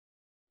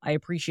I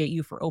appreciate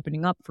you for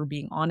opening up, for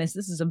being honest.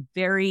 This is a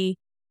very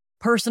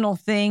personal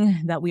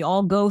thing that we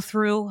all go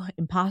through.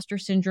 Imposter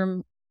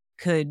syndrome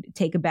could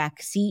take a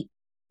back seat,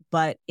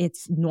 but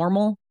it's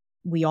normal.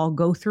 We all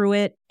go through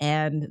it.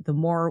 And the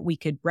more we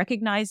could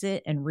recognize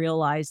it and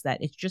realize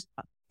that it's just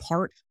a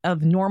part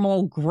of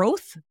normal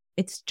growth,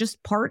 it's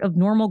just part of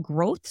normal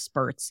growth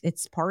spurts.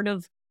 It's part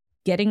of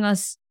getting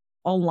us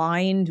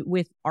aligned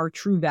with our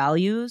true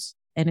values.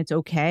 And it's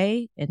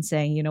okay. And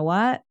saying, you know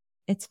what?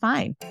 It's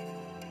fine.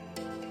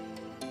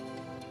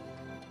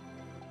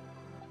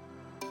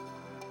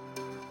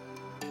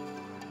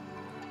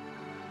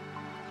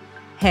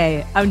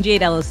 Hey, I'm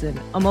Jade Ellison,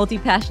 a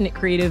multi-passionate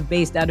creative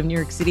based out of New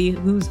York City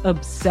who's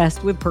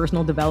obsessed with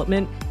personal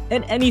development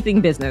and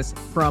anything business,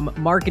 from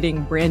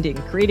marketing, branding,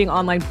 creating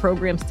online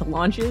programs to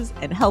launches,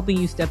 and helping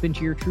you step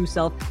into your true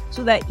self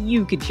so that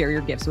you can share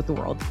your gifts with the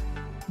world.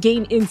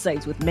 Gain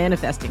insights with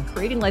manifesting,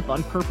 creating life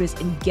on purpose,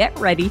 and get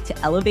ready to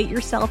elevate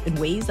yourself in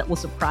ways that will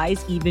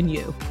surprise even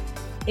you.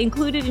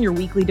 Included in your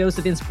weekly dose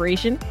of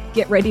inspiration,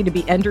 get ready to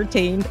be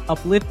entertained,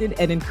 uplifted,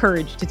 and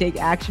encouraged to take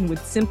action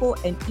with simple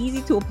and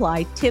easy to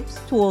apply tips,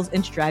 tools,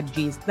 and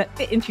strategies that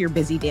fit into your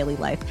busy daily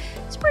life,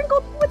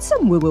 sprinkled with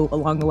some woo-woo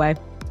along the way.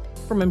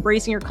 From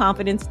embracing your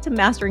confidence to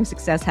mastering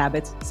success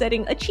habits,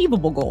 setting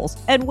achievable goals,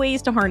 and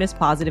ways to harness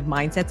positive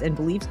mindsets and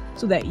beliefs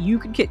so that you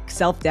can kick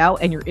self-doubt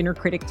and your inner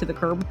critic to the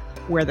curb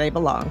where they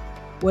belong.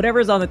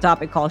 Whatever's on the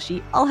topic call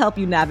sheet, I'll help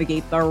you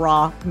navigate the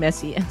raw,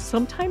 messy, and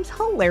sometimes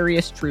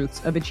hilarious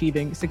truths of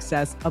achieving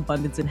success,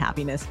 abundance, and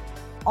happiness,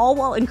 all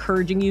while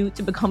encouraging you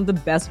to become the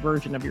best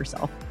version of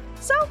yourself.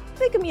 So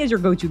think of me as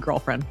your go-to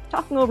girlfriend,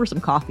 talking over some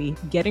coffee,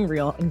 getting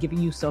real, and giving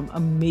you some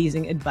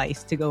amazing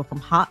advice to go from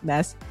hot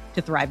mess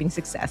to thriving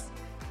success.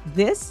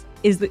 This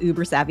is the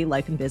Uber Savvy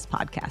Life and Biz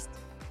podcast.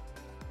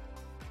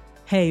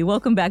 Hey,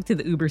 welcome back to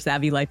the Uber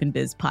Savvy Life and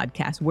Biz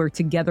podcast, where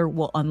together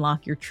we'll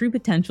unlock your true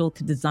potential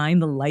to design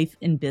the life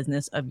and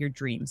business of your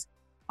dreams.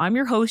 I'm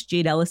your host,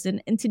 Jade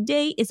Ellison, and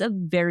today is a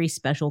very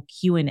special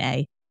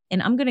Q&A,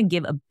 and I'm going to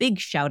give a big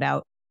shout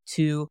out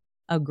to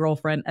a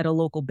girlfriend at a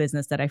local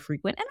business that I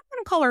frequent, and I'm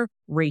going to call her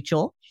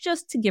Rachel,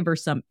 just to give her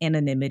some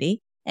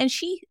anonymity. And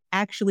she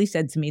actually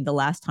said to me the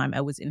last time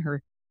I was in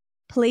her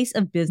place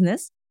of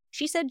business,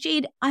 she said,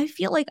 Jade, I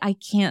feel like I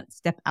can't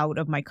step out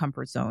of my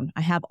comfort zone.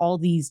 I have all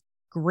these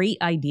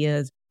great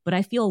ideas, but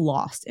I feel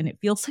lost, and it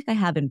feels like I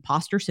have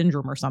imposter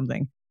syndrome or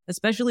something,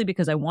 especially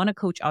because I want to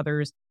coach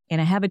others and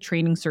I have a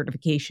training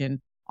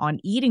certification on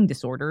eating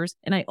disorders,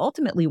 and I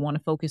ultimately want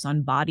to focus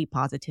on body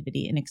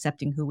positivity and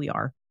accepting who we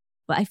are.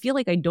 But I feel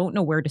like I don't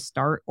know where to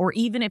start, or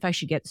even if I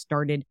should get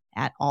started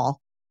at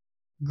all.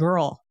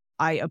 Girl,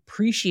 I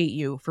appreciate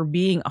you for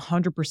being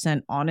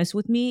 100% honest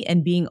with me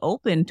and being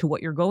open to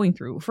what you're going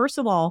through. First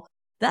of all,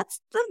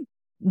 that's the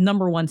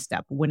number one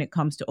step when it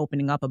comes to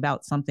opening up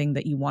about something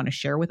that you want to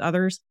share with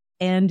others.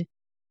 And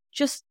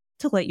just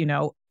to let you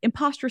know,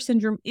 imposter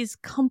syndrome is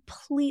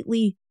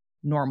completely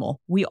normal.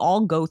 We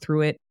all go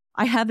through it.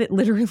 I have it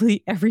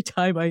literally every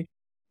time I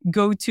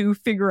go to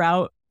figure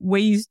out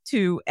ways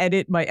to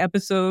edit my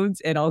episodes,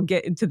 and I'll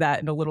get into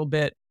that in a little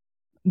bit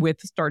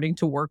with starting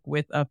to work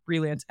with a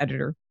freelance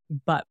editor.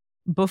 But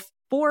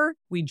before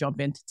we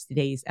jump into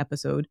today's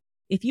episode,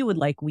 if you would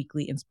like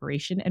weekly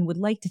inspiration and would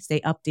like to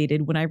stay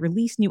updated when I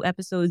release new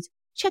episodes,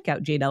 check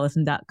out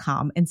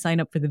jadeellison.com and sign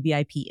up for the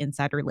VIP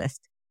Insider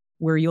List,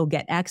 where you'll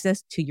get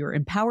access to your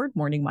Empowered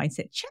Morning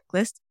Mindset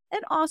Checklist,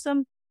 an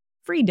awesome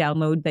free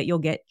download that you'll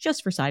get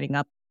just for signing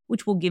up,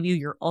 which will give you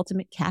your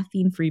ultimate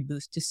caffeine-free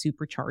boost to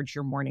supercharge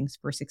your mornings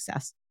for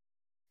success.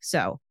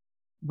 So,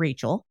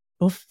 Rachel,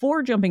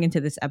 before jumping into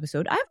this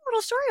episode, I have a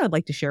little story I'd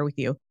like to share with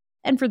you.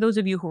 And for those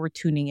of you who are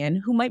tuning in,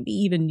 who might be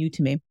even new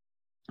to me,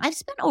 I've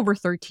spent over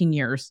 13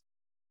 years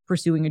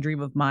pursuing a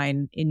dream of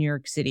mine in New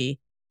York City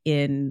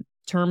in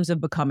terms of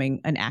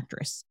becoming an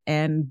actress.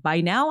 And by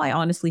now, I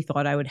honestly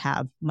thought I would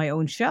have my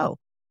own show.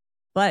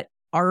 But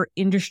our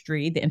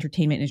industry, the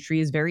entertainment industry,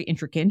 is very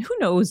intricate. And who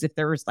knows if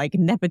there's like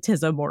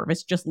nepotism or if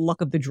it's just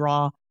luck of the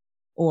draw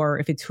or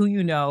if it's who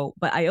you know.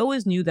 But I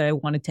always knew that I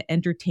wanted to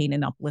entertain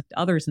and uplift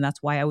others. And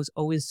that's why I was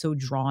always so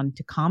drawn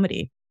to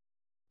comedy.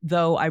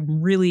 Though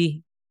I'm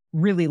really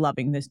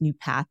loving this new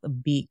path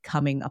of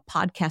becoming a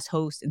podcast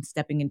host and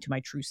stepping into my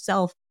true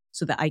self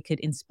so that I could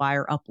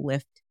inspire,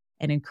 uplift,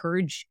 and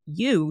encourage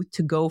you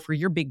to go for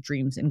your big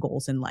dreams and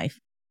goals in life.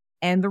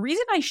 And the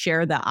reason I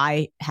share that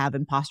I have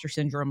imposter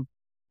syndrome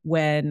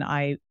when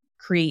I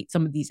create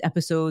some of these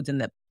episodes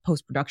and the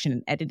post-production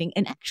and editing,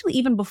 and actually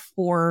even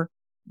before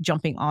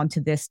jumping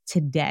onto this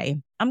today,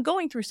 I'm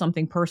going through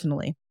something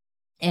personally.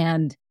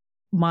 And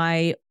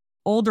my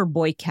older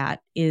boy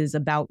cat is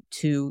about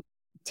to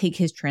take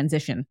his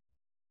transition.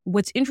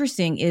 What's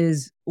interesting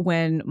is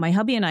when my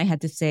hubby and I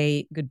had to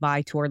say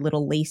goodbye to our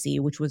little Lacey,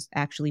 which was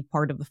actually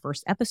part of the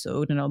first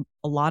episode and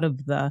a lot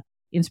of the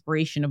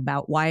inspiration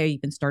about why I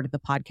even started the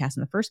podcast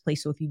in the first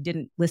place. So if you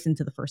didn't listen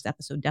to the first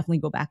episode, definitely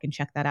go back and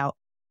check that out.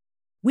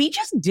 We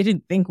just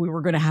didn't think we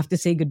were going to have to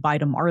say goodbye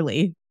to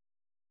Marley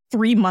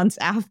 3 months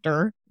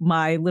after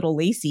my little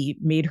Lacey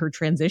made her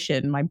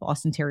transition, my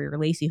Boston Terrier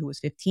Lacey, who was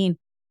 15.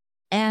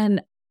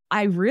 And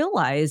I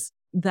realize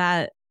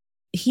that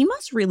he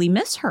must really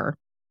miss her.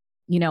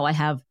 You know, I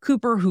have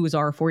Cooper, who's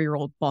our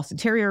 4-year-old Boston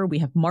Terrier. We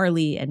have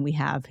Marley, and we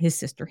have his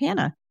sister,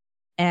 Hannah.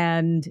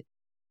 And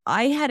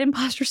I had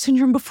imposter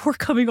syndrome before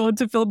coming on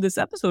to film this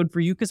episode for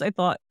you because I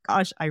thought,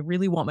 gosh, I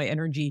really want my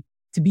energy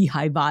to be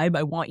high vibe.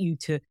 I want you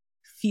to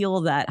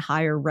feel that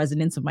higher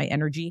resonance of my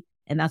energy.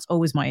 And that's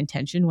always my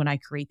intention when I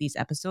create these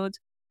episodes.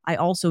 I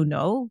also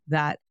know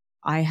that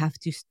I have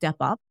to step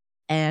up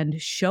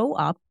and show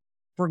up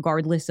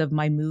regardless of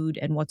my mood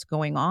and what's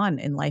going on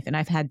in life. And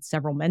I've had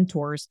several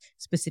mentors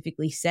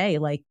specifically say,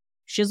 like,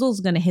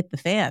 shizzle's going to hit the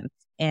fan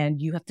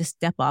and you have to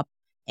step up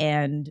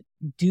and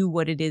do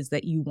what it is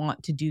that you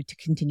want to do to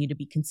continue to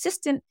be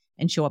consistent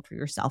and show up for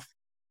yourself.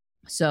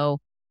 So,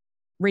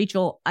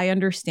 Rachel, I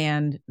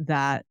understand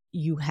that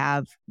you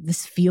have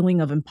this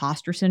feeling of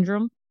imposter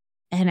syndrome.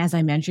 And as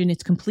I mentioned,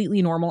 it's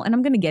completely normal. And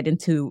I'm going to get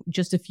into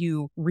just a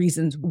few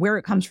reasons where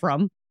it comes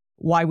from,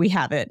 why we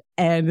have it,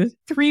 and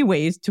 3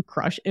 ways to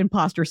crush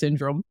imposter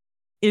syndrome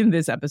in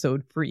this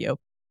episode for you.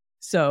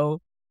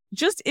 So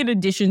just in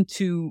addition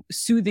to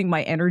soothing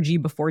my energy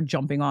before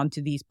jumping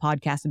onto these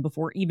podcasts and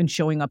before even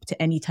showing up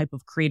to any type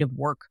of creative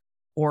work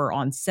or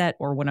on set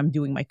or when I'm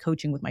doing my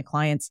coaching with my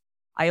clients,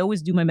 I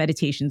always do my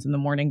meditations in the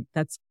morning.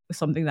 That's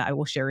something that I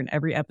will share in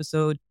every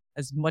episode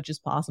as much as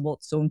possible.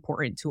 It's so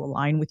important to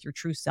align with your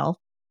true self.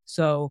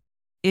 So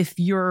if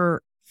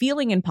you're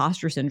feeling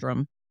imposter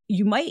syndrome,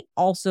 you might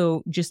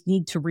also just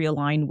need to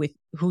realign with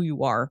who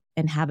you are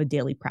and have a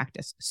daily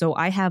practice. So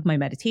I have my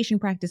meditation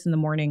practice in the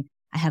morning.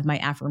 I have my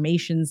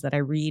affirmations that I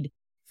read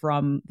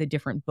from the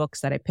different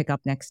books that I pick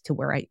up next to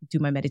where I do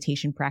my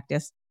meditation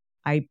practice.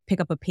 I pick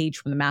up a page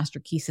from the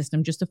Master Key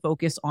System just to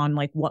focus on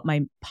like what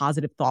my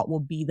positive thought will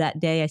be that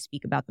day. I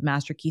speak about the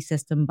Master Key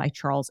System by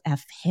Charles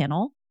F.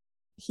 Hannell.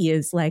 He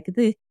is like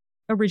the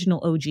original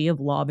OG of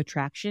law of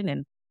attraction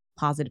and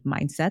positive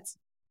mindsets.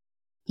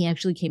 He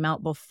actually came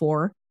out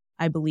before,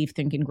 I believe,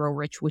 Think and Grow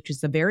Rich, which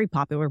is a very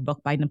popular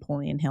book by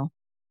Napoleon Hill.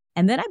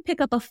 And then I pick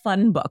up a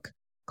fun book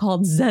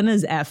called Zen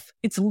as F.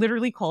 It's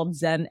literally called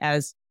Zen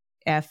as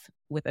F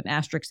with an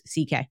asterisk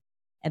CK.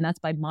 And that's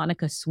by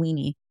Monica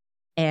Sweeney.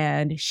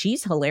 And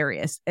she's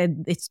hilarious.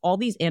 And it's all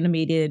these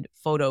animated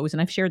photos.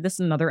 And I've shared this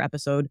in another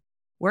episode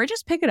where I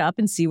just pick it up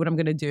and see what I'm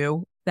going to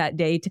do that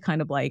day to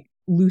kind of like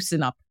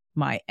loosen up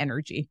my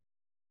energy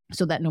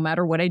so that no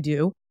matter what I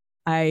do,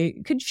 I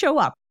could show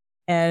up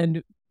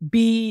and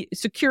be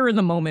secure in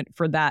the moment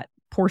for that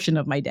portion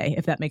of my day,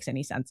 if that makes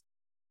any sense.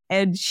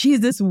 And she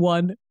has this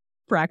one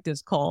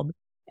practice called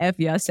F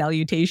yeah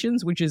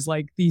salutations, which is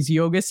like these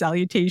yoga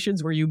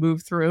salutations where you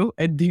move through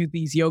and do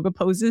these yoga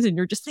poses and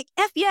you're just like,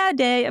 F yeah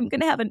day, I'm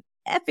going to have an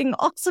effing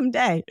awesome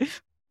day.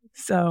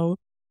 So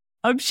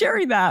I'm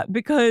sharing that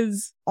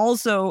because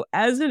also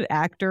as an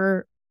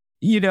actor,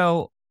 you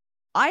know,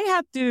 I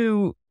have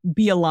to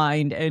be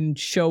aligned and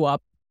show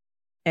up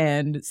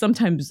and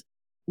sometimes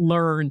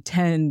learn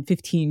 10,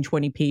 15,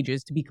 20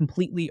 pages to be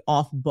completely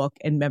off book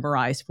and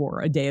memorize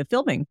for a day of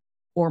filming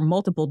or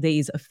multiple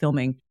days of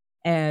filming.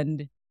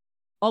 And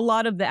a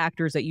lot of the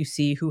actors that you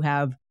see who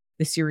have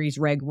the series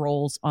reg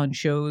roles on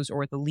shows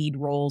or the lead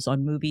roles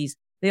on movies,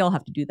 they all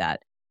have to do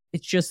that.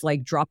 It's just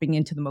like dropping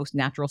into the most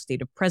natural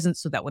state of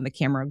presence so that when the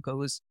camera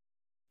goes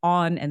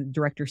on and the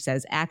director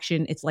says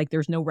action, it's like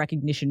there's no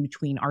recognition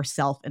between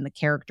ourself and the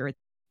character.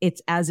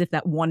 It's as if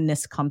that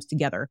oneness comes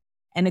together.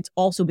 And it's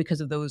also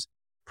because of those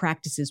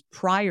practices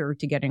prior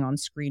to getting on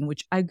screen,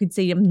 which I could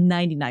say I'm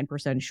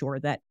 99% sure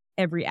that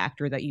every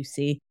actor that you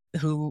see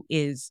who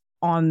is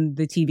on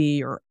the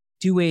TV or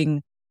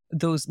doing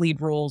those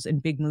lead roles in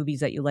big movies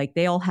that you like,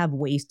 they all have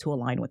ways to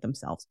align with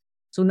themselves.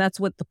 So that's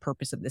what the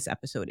purpose of this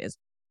episode is.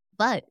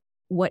 But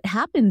what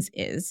happens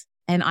is,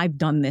 and I've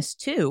done this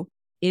too,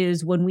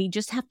 is when we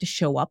just have to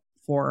show up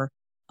for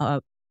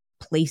a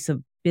place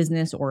of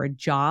business or a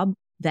job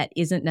that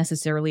isn't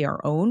necessarily our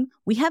own,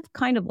 we have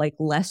kind of like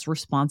less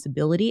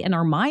responsibility and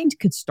our mind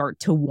could start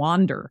to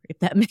wander, if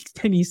that makes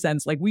any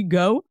sense. Like we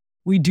go,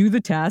 we do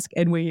the task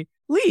and we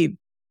leave.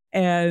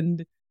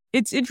 And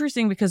it's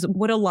interesting because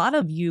what a lot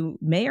of you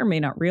may or may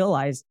not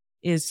realize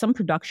is some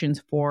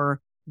productions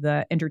for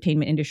the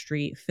entertainment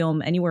industry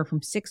film anywhere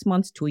from 6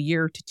 months to a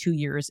year to 2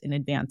 years in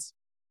advance.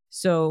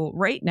 So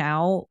right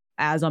now,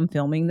 as I'm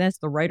filming this,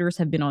 the writers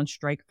have been on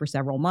strike for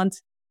several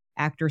months.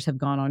 Actors have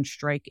gone on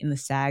strike in the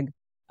SAG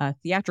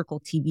theatrical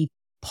TV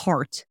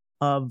part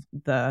of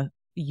the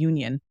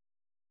union.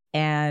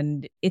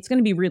 And it's going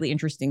to be really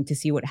interesting to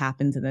see what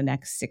happens in the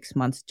next 6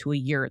 months to a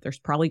year. There's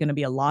probably going to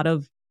be a lot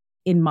of,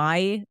 in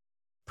my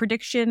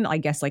prediction, I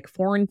guess, like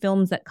foreign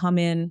films that come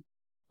in,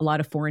 a lot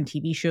of foreign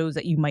TV shows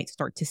that you might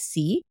start to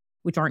see,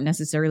 which aren't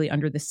necessarily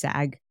under the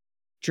SAG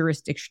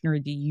jurisdiction or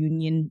the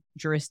union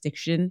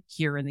jurisdiction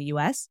here in the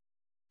US.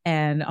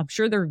 And I'm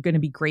sure there are going to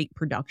be great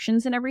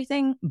productions and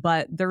everything,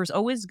 but there's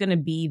always going to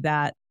be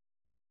that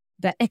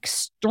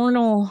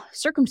external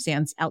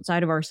circumstance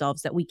outside of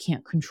ourselves that we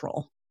can't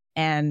control.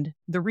 And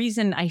the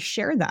reason I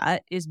share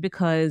that is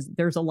because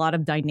there's a lot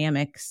of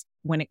dynamics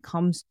when it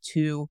comes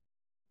to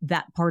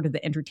that part of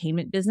the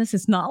entertainment business.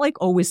 It's not like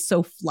always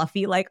so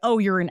fluffy, like, oh,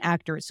 you're an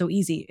actor, it's so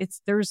easy.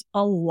 There's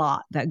a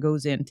lot that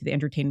goes into the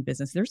entertainment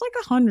business. There's like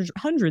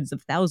hundreds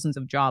of thousands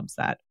of jobs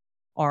that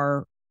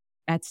are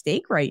at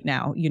stake right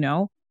now,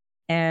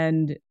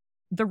 And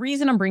the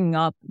reason I'm bringing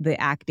up the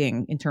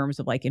acting in terms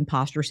of like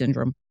imposter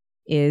syndrome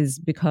is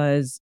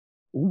because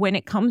when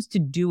it comes to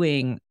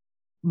doing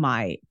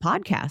my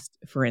podcast,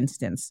 for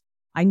instance,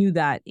 I knew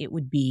that it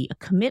would be a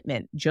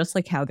commitment, just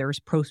like how there's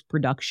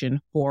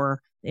post-production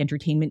for the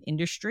entertainment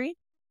industry.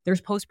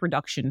 There's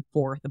post-production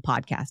for the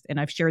podcast. And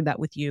I've shared that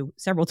with you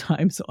several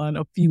times on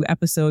a few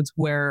episodes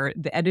where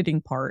the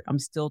editing part, I'm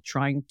still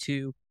trying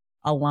to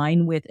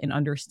align with and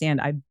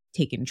understand. I've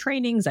taken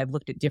trainings, I've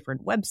looked at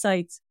different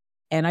websites,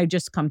 and I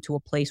just come to a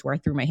place where I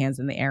threw my hands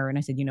in the air and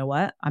I said, you know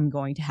what? I'm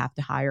going to have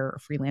to hire a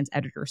freelance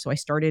editor. So I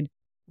started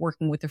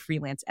working with a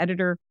freelance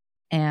editor,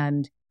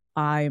 and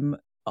I'm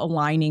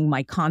aligning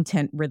my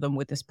content rhythm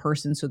with this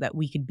person so that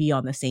we could be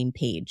on the same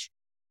page.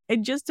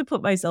 And just to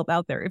put myself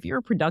out there, if you're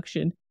a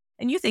production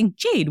and you think,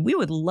 Jade, we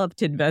would love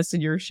to invest in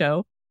your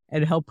show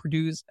and help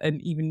produce an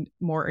even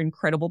more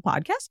incredible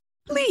podcast,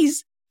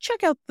 please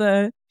check out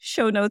the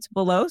show notes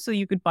below so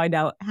you can find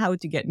out how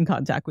to get in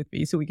contact with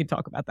me so we can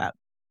talk about that.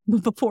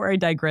 But before I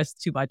digress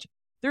too much,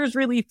 there's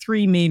really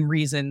three main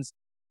reasons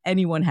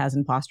anyone has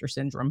imposter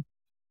syndrome.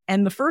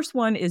 And the first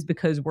one is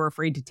because we're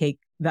afraid to take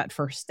that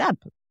first step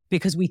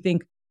because we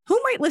think, who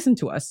might listen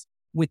to us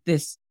with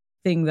this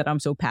thing that I'm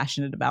so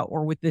passionate about,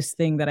 or with this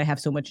thing that I have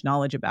so much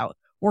knowledge about?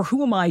 Or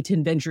who am I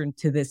to venture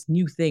into this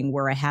new thing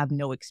where I have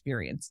no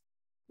experience?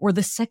 Or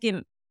the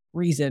second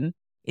reason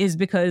is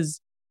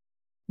because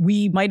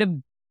we might have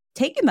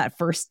taken that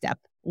first step.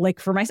 Like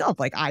for myself,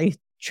 like I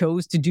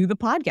chose to do the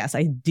podcast.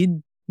 I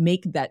did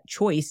make that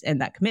choice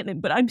and that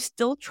commitment, but I'm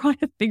still trying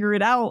to figure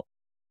it out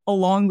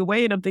along the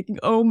way. And I'm thinking,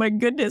 oh my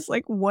goodness,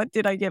 like what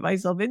did I get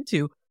myself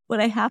into? But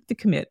I have to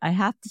commit. I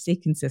have to stay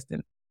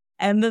consistent.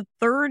 And the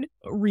third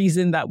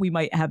reason that we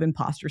might have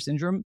imposter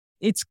syndrome,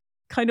 it's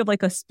kind of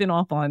like a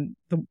spin-off on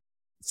the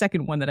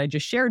second one that I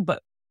just shared,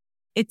 but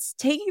it's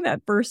taking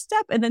that first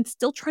step and then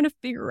still trying to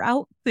figure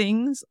out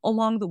things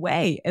along the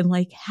way and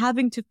like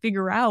having to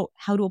figure out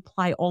how to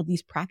apply all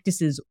these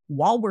practices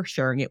while we're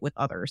sharing it with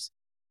others.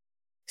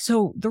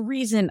 So the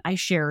reason I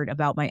shared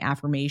about my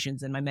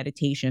affirmations and my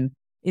meditation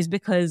is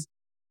because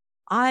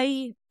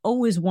I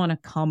always want to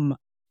come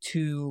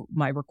to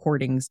my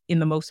recordings in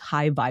the most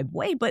high vibe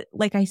way. But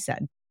like I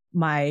said,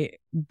 my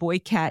boy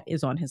cat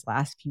is on his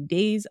last few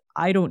days.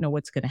 I don't know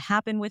what's going to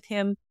happen with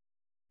him.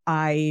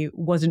 I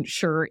wasn't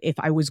sure if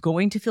I was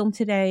going to film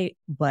today,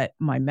 but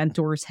my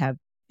mentors have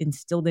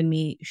instilled in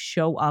me,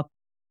 show up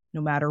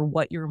no matter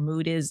what your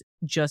mood is,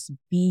 just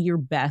be your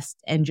best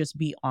and just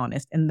be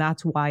honest. And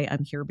that's why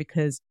I'm here,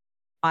 because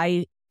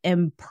I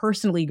am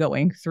personally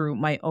going through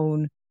my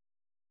own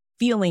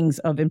feelings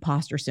of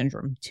imposter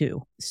syndrome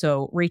too.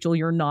 So Rachel,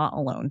 you're not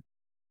alone.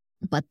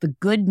 But the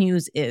good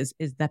news is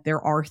that there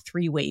are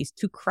 3 ways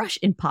to crush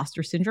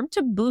imposter syndrome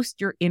to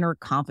boost your inner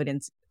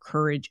confidence,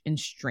 courage, and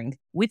strength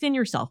within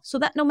yourself so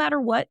that no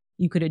matter what,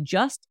 you could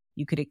adjust,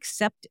 you could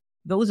accept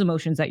those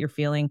emotions that you're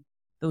feeling,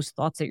 those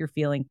thoughts that you're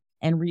feeling,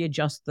 and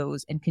readjust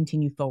those and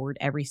continue forward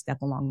every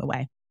step along the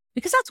way.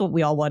 Because that's what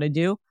we all want to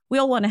do. We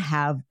all want to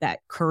have that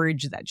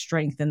courage, that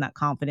strength, and that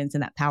confidence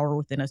and that power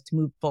within us to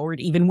move forward,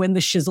 even when the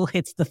shizzle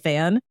hits the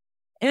fan.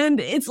 And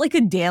it's like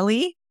a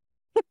daily.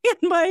 And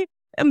my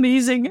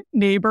amazing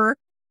neighbor,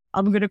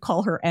 I'm going to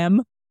call her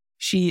M.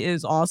 She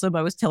is awesome.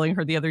 I was telling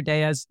her the other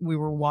day as we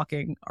were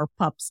walking our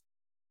pups,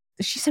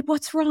 she said,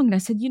 what's wrong? And I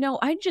said,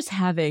 I'm just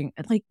having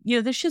the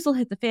shizzle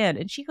hit the fan.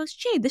 And she goes,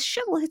 Jade, the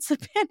shizzle hits the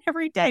fan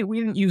every day. We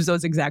didn't use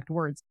those exact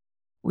words.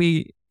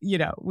 We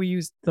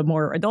used the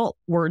more adult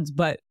words,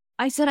 but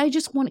I said,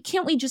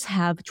 can't we just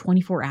have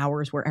 24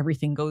 hours where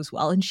everything goes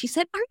well? And she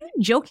said, are you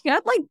joking?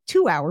 I'd like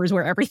 2 hours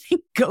where everything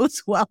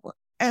goes well.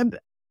 And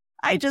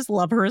I just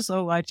love her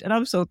so much. And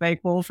I'm so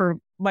thankful for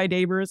my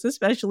neighbors,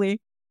 especially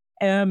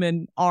M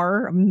and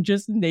R. I'm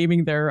just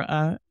naming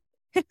their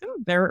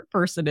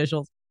first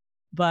initials.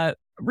 But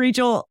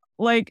Rachel,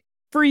 like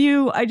for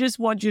you, I just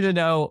want you to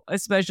know,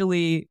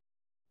 especially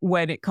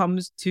when it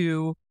comes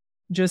to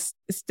just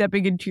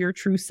stepping into your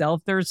true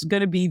self, there's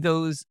going to be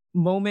those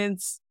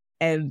moments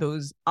and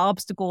those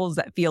obstacles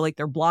that feel like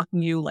they're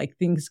blocking you, like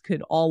things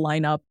could all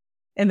line up.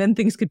 And then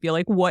things could feel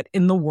like, what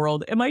in the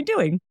world am I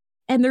doing?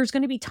 And there's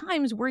going to be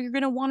times where you're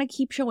going to want to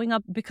keep showing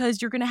up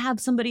because you're going to have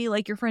somebody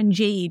like your friend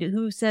Jade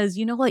who says,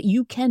 you know what,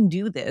 you can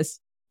do this.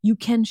 You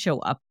can show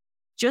up.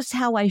 Just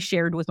how I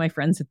shared with my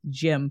friends at the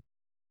gym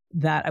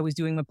that I was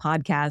doing the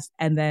podcast,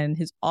 and then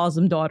his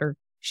awesome daughter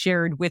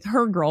shared with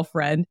her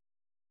girlfriend,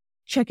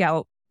 check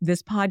out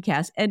this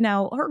podcast. And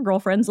now her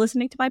girlfriend's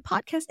listening to my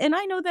podcast. And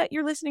I know that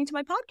you're listening to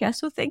my podcast.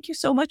 So thank you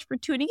so much for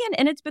tuning in.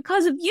 And it's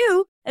because of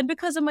you and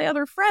because of my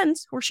other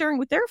friends who are sharing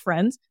with their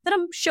friends that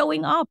I'm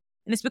showing up.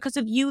 And it's because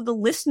of you, the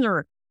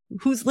listener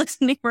who's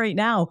listening right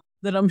now,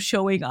 that I'm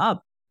showing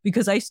up,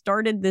 because I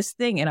started this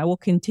thing and I will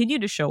continue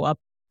to show up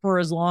for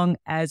as long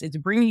as it's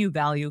bringing you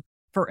value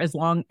for as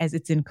long as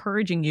it's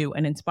encouraging you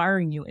and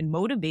inspiring you and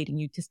motivating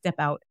you to step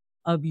out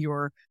of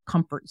your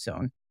comfort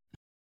zone.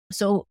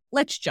 So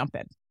let's jump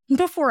in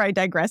before I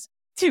digress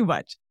too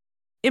much.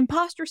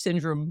 Imposter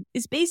syndrome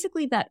is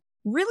basically that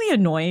really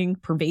annoying,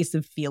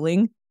 pervasive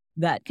feeling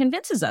that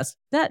convinces us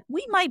that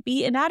we might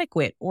be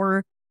inadequate,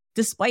 or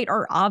despite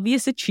our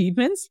obvious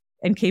achievements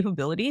and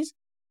capabilities,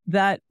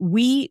 that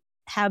we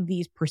have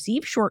these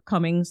perceived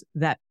shortcomings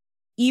that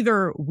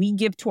either we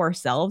give to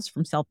ourselves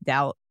from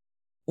self-doubt,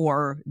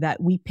 or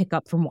that we pick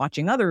up from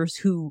watching others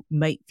who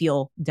might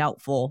feel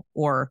doubtful,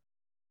 or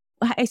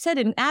I said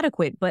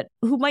inadequate, but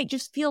who might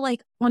just feel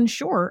like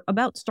unsure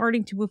about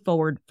starting to move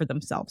forward for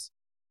themselves.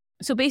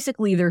 So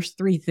basically, there's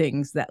three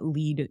things that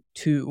lead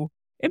to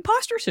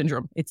imposter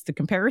syndrome. It's the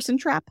comparison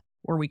trap,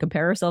 where we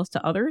compare ourselves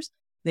to others.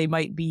 They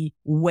might be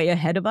way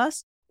ahead of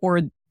us,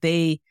 or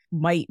they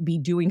might be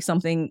doing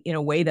something in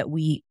a way that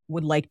we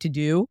would like to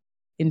do.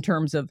 In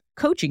terms of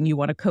coaching, you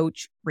want to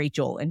coach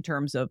Rachel in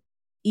terms of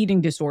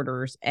eating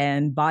disorders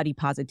and body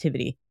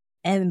positivity.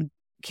 And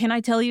can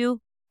I tell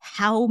you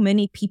how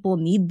many people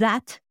need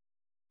that?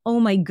 Oh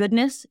my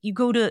goodness. You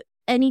go to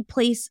any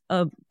place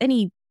of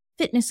any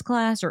fitness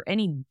class or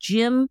any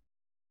gym,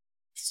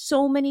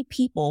 so many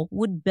people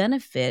would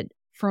benefit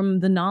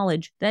from the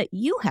knowledge that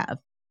you have,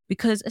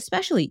 because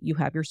especially you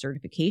have your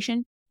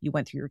certification, you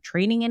went through your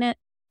training in it.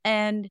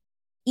 And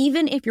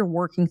even if you're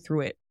working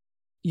through it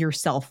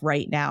yourself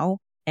right now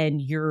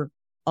and you're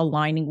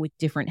aligning with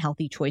different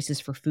healthy choices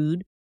for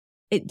food,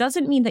 it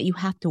doesn't mean that you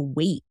have to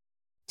wait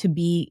to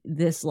be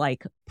this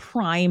like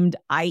primed,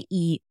 I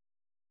eat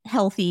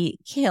healthy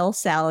kale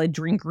salad,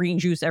 drink green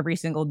juice every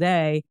single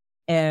day,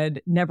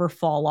 and never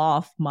fall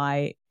off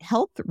my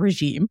health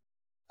regime.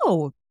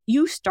 Oh,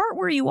 you start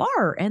where you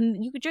are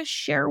and you could just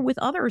share with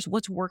others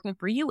what's working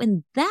for you.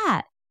 And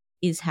that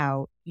is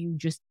how you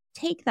just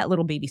take that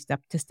little baby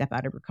step to step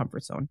out of your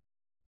comfort zone.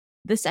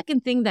 The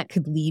second thing that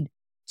could lead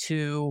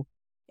to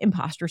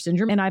imposter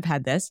syndrome, and I've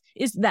had this,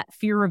 is that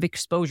fear of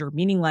exposure,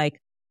 meaning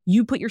like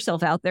you put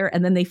yourself out there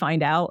and then they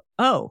find out,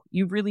 oh,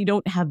 you really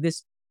don't have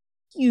this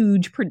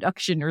huge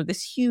production or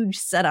this huge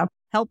setup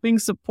helping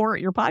support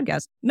your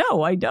podcast.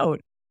 No, I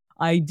don't.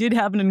 I did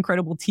have an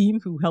incredible team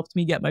who helped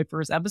me get my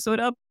first episode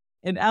up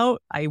and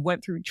out. I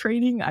went through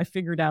training. I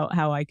figured out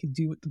how I could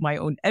do my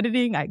own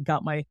editing. I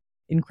got my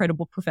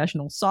incredible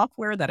professional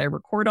software that I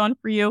record on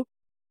for you.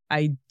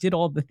 I did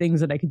all the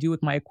things that I could do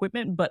with my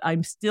equipment, but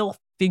I'm still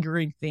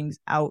figuring things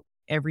out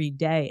every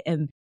day.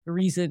 And the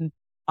reason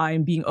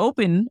I'm being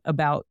open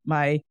about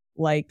my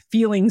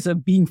feelings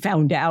of being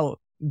found out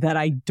that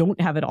I don't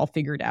have it all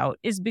figured out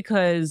is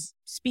because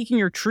speaking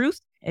your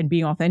truth and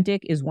being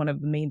authentic is one of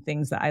the main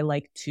things that I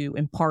like to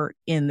impart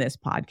in this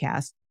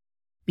podcast,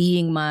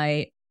 being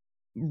my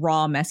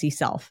raw, messy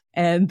self.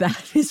 And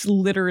that is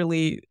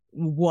literally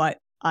what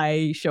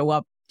I show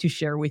up to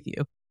share with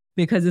you,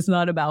 because it's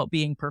not about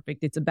being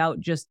perfect. It's about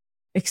just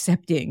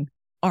accepting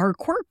our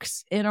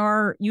quirks and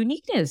our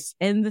uniqueness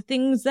and the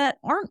things that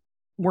aren't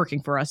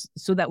working for us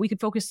so that we could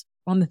focus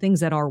on the things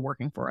that are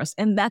working for us.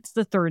 And that's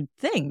the third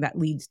thing that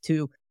leads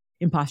to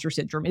imposter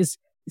syndrome, is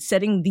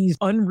setting these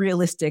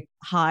unrealistic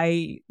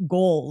high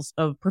goals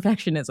of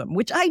perfectionism,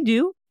 which I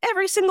do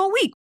every single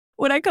week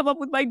when I come up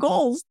with my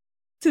goals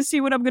to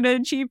see what I'm going to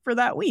achieve for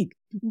that week.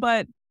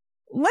 But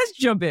let's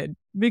jump in,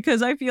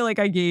 because I feel like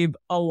I gave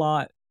a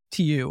lot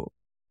to you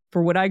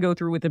for what I go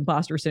through with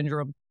imposter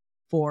syndrome,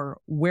 for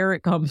where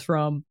it comes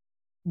from,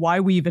 why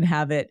we even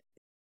have it.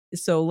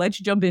 So let's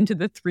jump into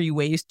the 3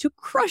 ways to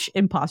crush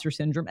imposter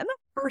syndrome. And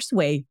the first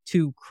way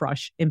to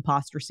crush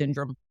imposter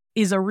syndrome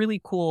is a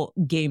really cool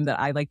game that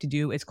I like to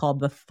do. It's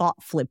called the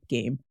thought flip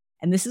game.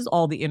 And this is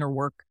all the inner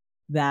work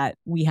that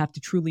we have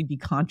to truly be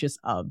conscious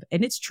of.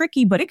 And it's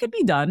tricky, but it could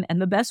be done.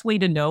 And the best way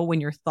to know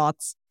when your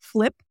thoughts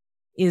flip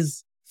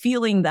is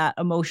feeling that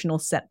emotional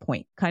set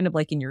point, kind of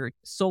like in your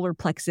solar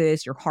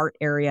plexus, your heart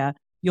area.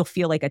 You'll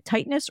feel like a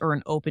tightness or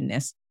an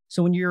openness.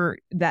 So when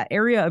that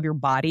area of your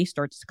body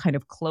starts to kind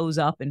of close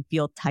up and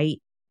feel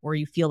tight, or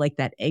you feel like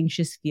that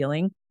anxious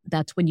feeling,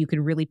 that's when you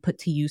can really put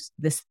to use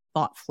this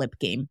thought flip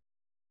game.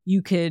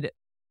 You could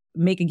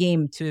make a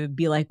game to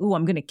be like, oh,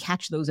 I'm going to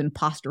catch those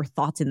imposter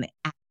thoughts in the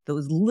act,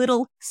 those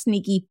little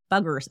sneaky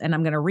buggers, and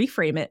I'm going to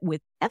reframe it with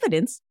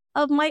evidence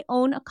of my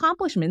own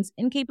accomplishments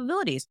and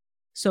capabilities.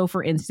 So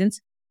for instance,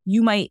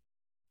 you might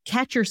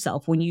catch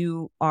yourself when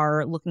you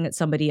are looking at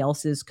somebody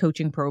else's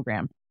coaching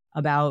program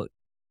about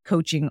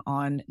coaching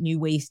on new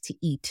ways to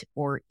eat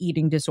or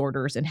eating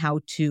disorders and how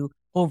to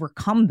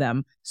overcome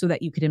them so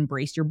that you could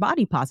embrace your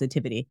body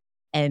positivity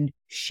and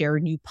share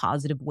new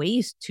positive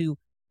ways to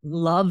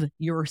love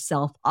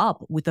yourself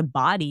up with a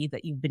body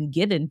that you've been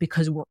given,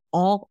 because we're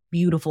all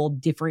beautiful,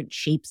 different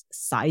shapes,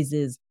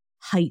 sizes,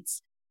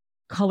 heights,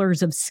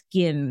 colors of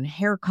skin,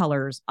 hair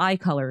colors, eye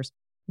colors.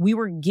 We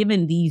were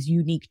given these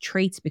unique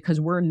traits because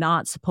we're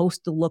not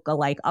supposed to look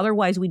alike.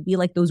 Otherwise, we'd be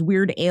like those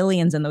weird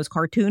aliens in those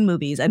cartoon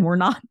movies. And we're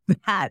not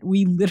that.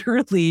 We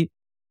literally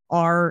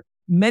are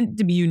meant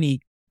to be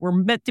unique. We're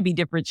meant to be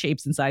different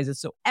shapes and sizes.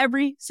 So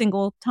every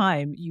single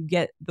time you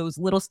get those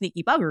little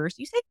sneaky buggers,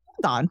 you say,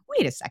 hold on,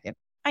 wait a second.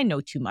 I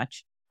know too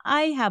much.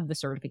 I have the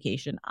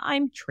certification.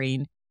 I'm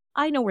trained.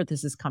 I know where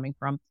this is coming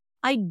from.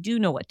 I do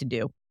know what to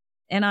do.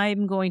 And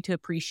I'm going to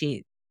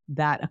appreciate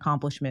that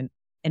accomplishment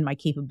and my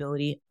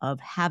capability of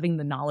having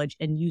the knowledge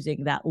and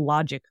using that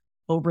logic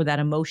over that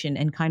emotion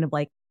and kind of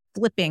like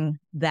flipping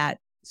that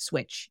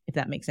switch, if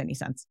that makes any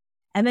sense.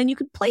 And then you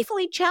could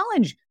playfully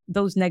challenge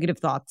those negative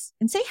thoughts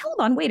and say, hold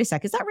on, wait a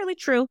sec, is that really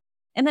true?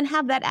 And then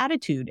have that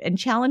attitude and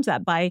challenge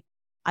that by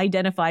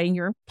identifying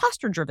your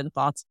imposter-driven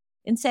thoughts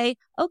and say,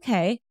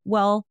 okay,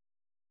 well,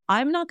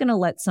 I'm not going to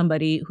let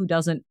somebody who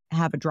doesn't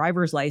have a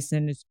driver's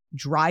license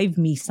drive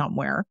me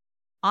somewhere.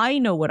 I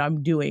know what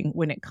I'm doing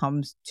when it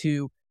comes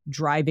to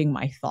driving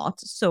my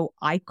thoughts. So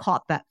I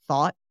caught that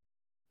thought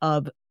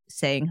of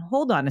saying,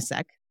 hold on a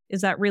sec,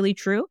 is that really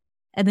true?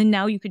 And then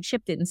now you could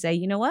shift it and say,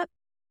 you know what?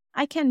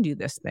 I can do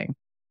this thing.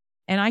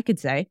 And I could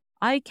say,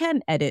 I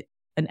can edit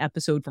an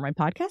episode for my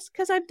podcast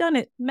because I've done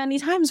it many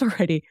times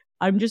already.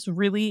 I'm just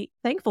really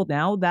thankful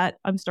now that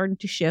I'm starting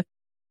to shift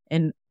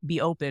and be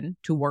open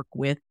to work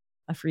with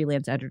a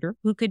freelance editor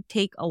who could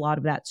take a lot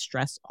of that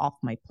stress off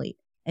my plate.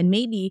 And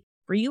maybe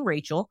for you,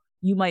 Rachel,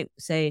 you might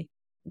say,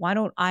 why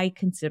don't I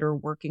consider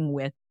working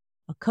with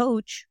a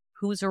coach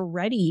who's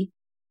already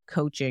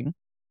coaching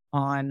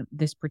on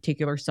this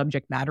particular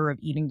subject matter of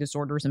eating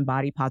disorders and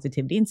body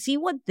positivity and see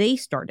what they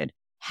started,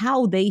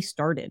 how they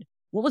started.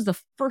 What was the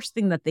first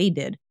thing that they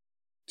did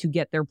to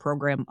get their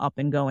program up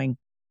and going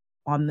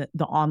on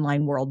the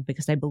online world?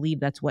 Because I believe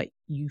that's what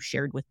you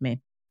shared with me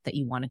that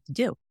you wanted to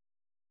do.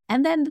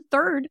 And then the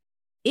third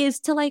is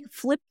to like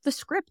flip the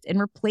script and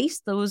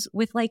replace those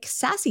with like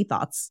sassy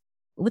thoughts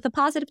with a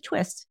positive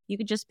twist. You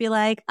could just be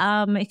like,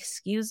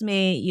 excuse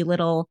me, you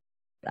little,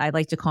 I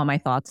like to call my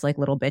thoughts like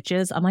little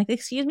bitches. I'm like,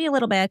 excuse me,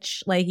 little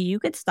bitch, like you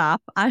could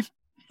stop.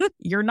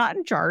 You're not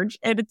in charge.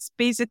 And it's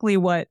basically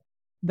what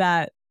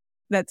that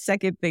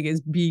second thing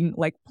is, being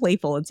like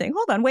playful and saying,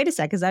 hold on, wait a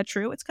sec. Is that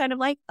true? It's kind of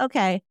like,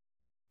 okay.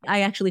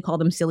 I actually call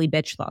them silly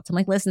bitch thoughts. I'm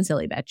like, listen,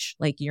 silly bitch,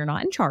 like you're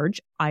not in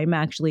charge. I'm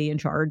actually in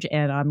charge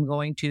and I'm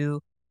going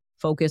to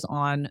focus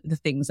on the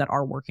things that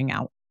are working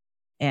out.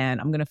 And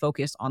I'm going to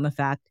focus on the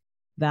fact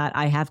that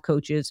I have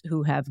coaches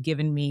who have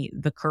given me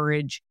the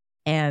courage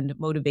and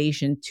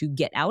motivation to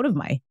get out of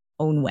my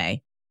own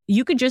way.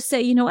 You could just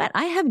say, you know what?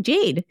 I have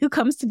Jade who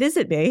comes to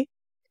visit me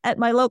at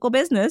my local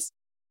business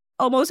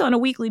almost on a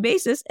weekly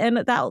basis. And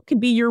that could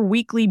be your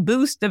weekly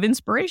boost of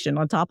inspiration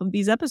on top of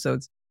these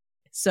episodes.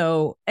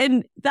 So,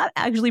 and that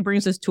actually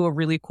brings us to a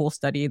really cool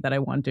study that I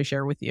wanted to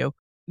share with you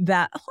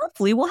that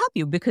hopefully will help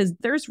you, because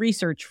there's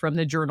research from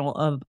the Journal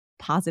of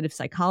Positive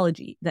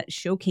Psychology that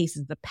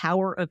showcases the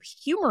power of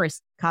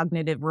humorous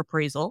cognitive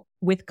reappraisal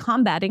with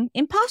combating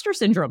imposter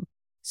syndrome.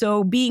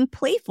 So being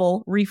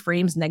playful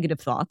reframes negative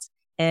thoughts,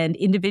 and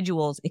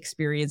individuals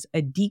experience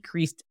a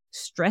decreased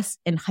stress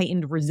and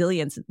heightened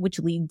resilience, which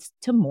leads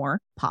to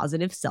more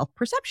positive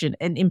self-perception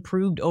and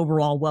improved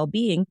overall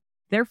well-being,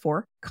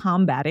 therefore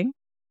combating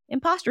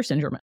imposter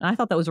syndrome. And I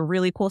thought that was a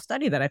really cool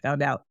study that I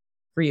found out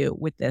for you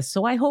with this.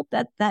 So I hope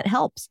that that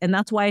helps. And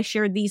that's why I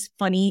shared these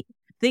funny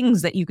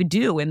things that you could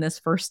do in this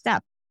first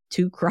step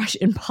to crush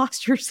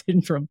imposter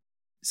syndrome.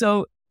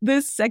 So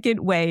this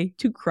second way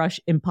to crush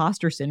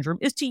imposter syndrome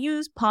is to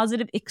use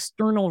positive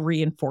external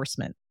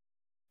reinforcement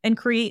and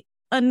create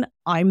an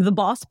I'm the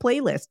boss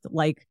playlist,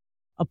 like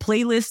a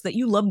playlist that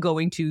you love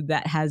going to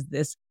that has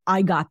this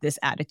I got this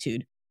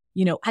attitude.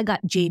 You know, I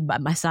got Jade by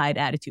my side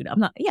attitude.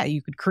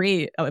 You could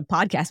create a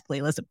podcast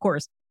playlist, of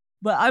course,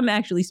 but I'm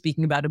actually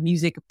speaking about a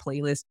music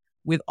playlist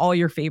with all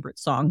your favorite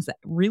songs that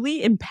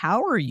really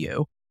empower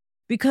you,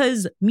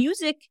 because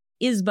music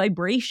is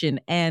vibration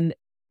and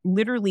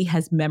literally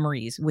has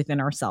memories within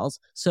ourselves.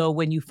 So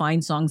when you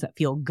find songs that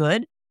feel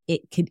good,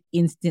 it could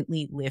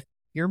instantly lift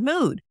your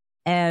mood.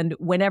 And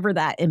whenever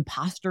that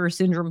imposter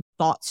syndrome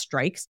thought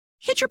strikes,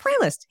 hit your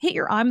playlist, hit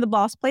your I'm the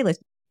Boss playlist.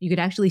 You could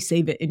actually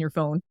save it in your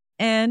phone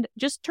and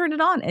just turn it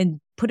on and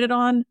put it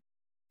on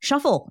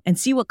shuffle and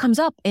see what comes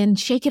up and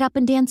shake it up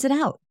and dance it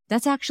out.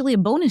 That's actually a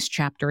bonus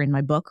chapter in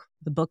my book,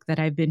 the book that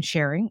I've been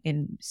sharing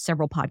in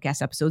several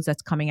podcast episodes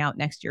that's coming out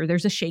next year.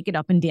 There's a shake it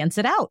up and dance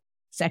it out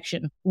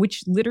section,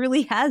 which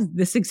literally has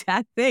this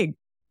exact thing.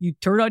 You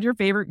turn on your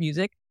favorite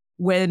music.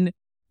 When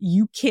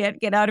you can't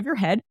get out of your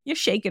head, you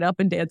shake it up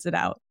and dance it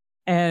out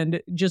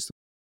and just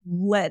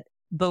let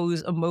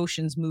those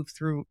emotions move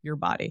through your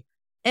body.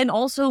 And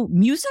also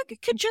music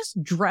could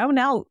just drown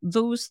out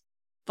those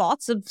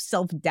thoughts of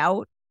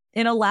self-doubt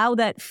and allow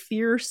that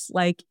fierce,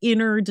 like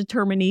inner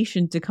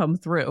determination to come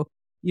through,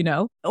 you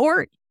know?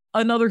 Or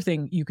another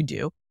thing you could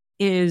do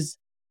is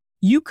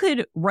you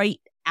could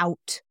write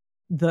out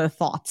the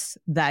thoughts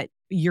that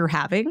you're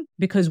having,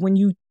 because when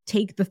you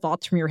take the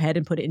thoughts from your head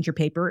and put it into your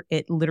paper,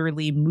 it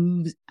literally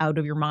moves out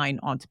of your mind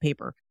onto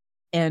paper.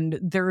 And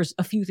there's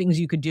a few things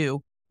you could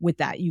do with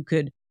that. You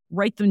could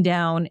write them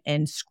down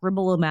and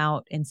scribble them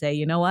out and say,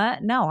 you know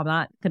what? No, I'm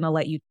not going to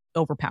let you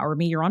overpower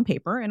me. You're on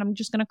paper and I'm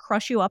just going to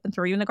crush you up and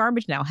throw you in the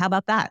garbage now. How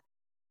about that?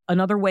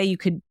 Another way you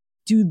could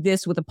do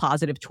this with a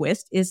positive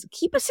twist is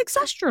keep a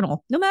success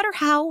journal, no matter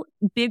how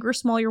big or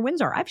small your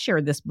wins are. I've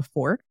shared this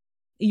before.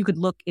 You could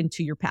look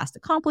into your past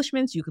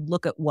accomplishments. You could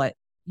look at what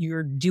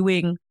you're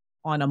doing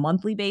on a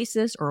monthly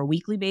basis or a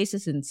weekly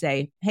basis and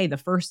say, hey, the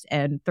 1st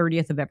and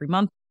 30th of every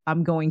month,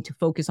 I'm going to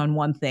focus on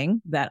one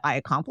thing that I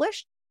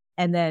accomplished.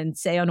 And then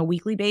say on a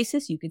weekly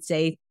basis, you could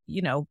say,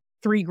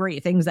 3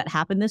 great things that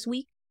happened this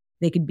week.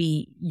 They could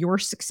be your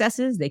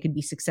successes. They could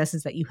be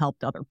successes that you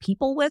helped other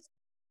people with.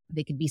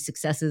 They could be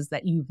successes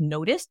that you've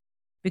noticed,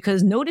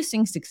 because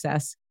noticing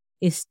success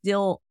is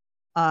still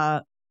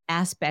an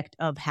aspect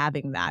of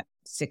having that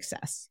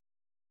success.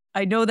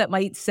 I know that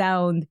might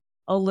sound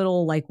a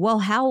little like, well,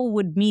 how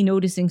would me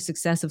noticing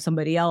success of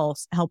somebody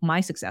else help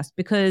my success?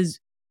 Because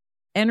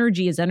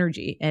energy is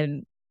energy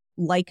and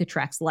like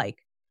attracts like.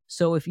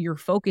 So if you're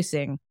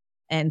focusing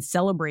and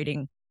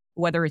celebrating,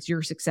 whether it's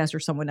your success or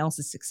someone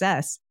else's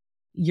success,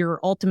 you're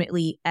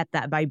ultimately at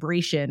that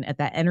vibration, at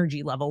that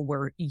energy level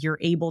where you're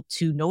able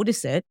to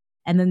notice it.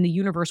 And then the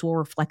universe will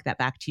reflect that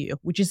back to you,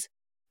 which is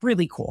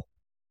really cool.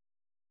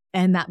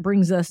 And that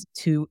brings us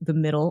to the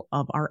middle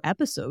of our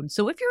episode.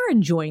 So if you're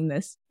enjoying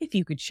this, if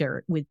you could share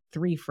it with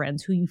 3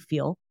 friends who you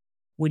feel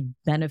would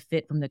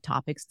benefit from the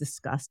topics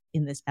discussed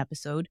in this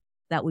episode,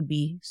 that would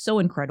be so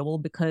incredible,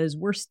 because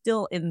we're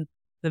still in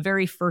the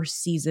very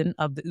first season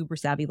of the Uber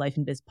Savvy Life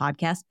and Biz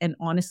podcast. And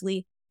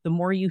honestly, the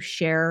more you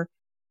share,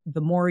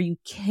 the more you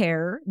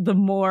care, the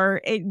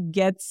more it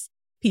gets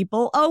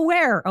people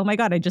aware. Oh my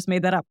God, I just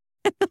made that up.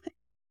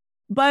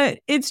 But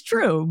it's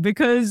true,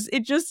 because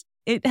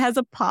it has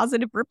a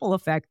positive ripple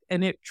effect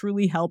and it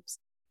truly helps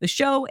the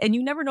show. And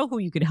you never know who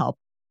you could help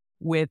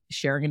with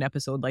sharing an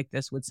episode like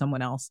this with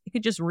someone else. It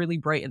could just really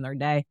brighten their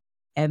day.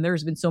 And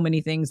there's been so many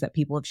things that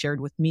people have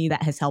shared with me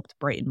that has helped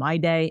brighten my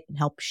day and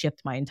help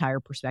shift my entire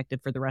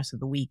perspective for the rest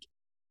of the week.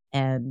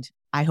 And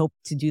I hope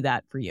to do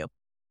that for you.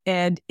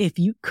 And if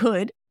you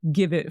could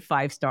give it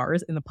 5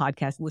 stars in the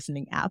podcast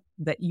listening app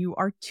that you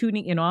are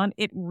tuning in on,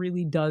 it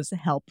really does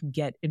help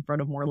get in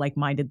front of more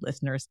like-minded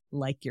listeners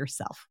like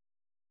yourself.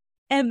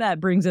 And that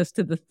brings us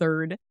to the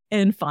third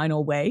and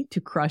final way to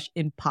crush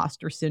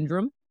imposter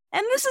syndrome.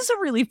 And this is a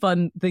really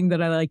fun thing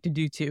that I like to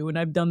do too. And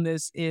I've done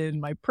this in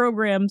my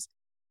programs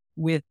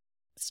with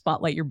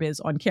Spotlight Your Biz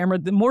on camera,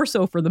 the more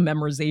so for the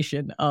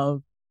memorization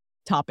of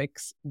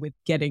topics, with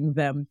getting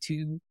them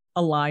to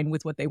align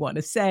with what they want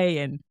to say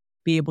and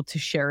be able to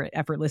share it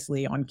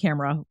effortlessly on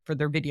camera for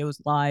their videos,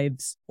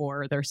 lives,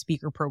 or their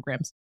speaker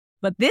programs.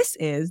 But this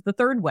is the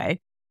third way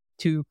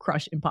to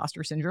crush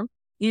imposter syndrome,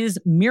 is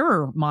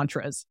mirror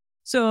mantras.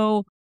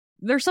 So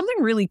there's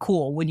something really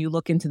cool when you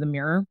look into the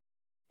mirror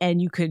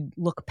and you could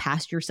look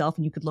past yourself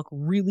and you could look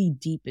really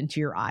deep into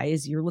your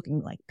eyes. You're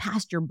looking like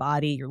past your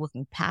body. You're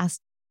looking past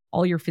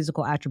all your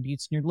physical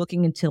attributes. And you're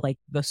looking into like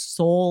the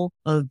soul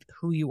of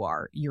who you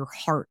are, your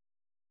heart,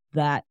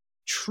 that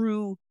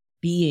true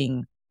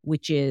being,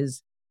 which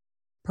is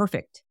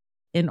perfect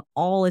in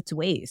all its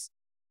ways,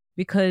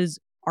 because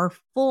our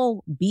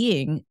full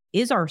being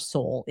is our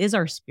soul, is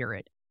our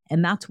spirit.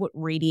 And that's what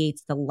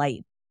radiates the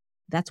light.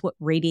 That's what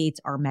radiates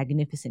our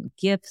magnificent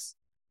gifts.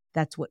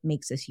 That's what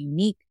makes us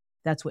unique.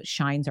 That's what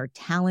shines our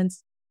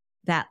talents.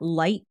 That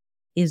light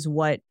is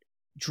what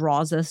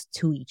draws us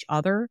to each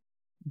other,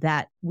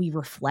 that we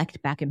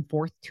reflect back and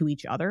forth to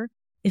each other.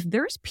 If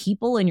there's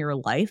people in your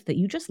life that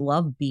you just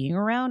love being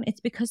around, it's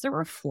because they're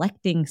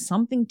reflecting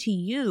something to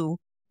you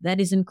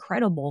that is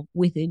incredible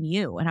within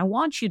you. And I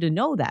want you to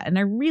know that. And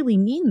I really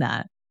mean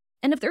that.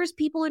 And if there's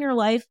people in your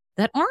life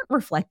that aren't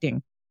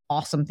reflecting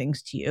awesome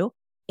things to you,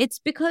 it's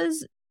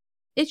because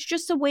it's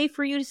just a way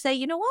for you to say,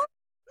 you know what?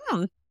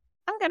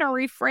 I'm going to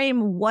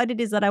reframe what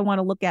it is that I want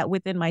to look at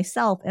within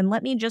myself. And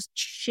let me just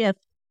shift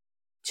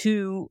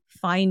to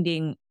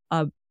finding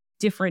a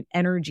different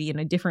energy and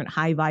a different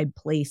high vibe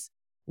place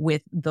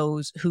with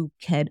those who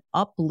can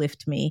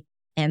uplift me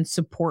and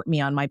support me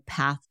on my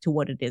path to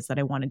what it is that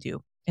I want to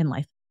do in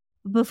life.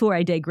 Before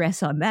I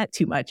digress on that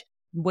too much,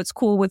 what's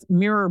cool with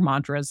mirror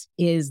mantras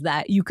is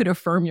that you could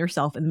affirm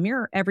yourself in the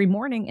mirror every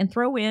morning and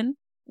throw in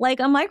like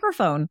a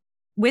microphone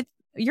with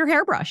your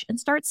hairbrush and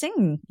start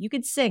singing. You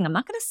could sing. I'm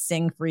not going to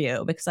sing for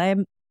you because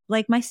I'm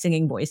like, my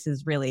singing voice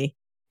is really,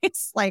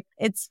 it's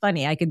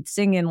funny. I could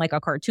sing in like a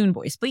cartoon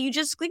voice, but you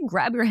just like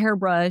grab your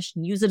hairbrush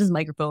and use it as a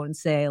microphone and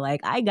say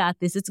like, I got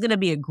this. It's going to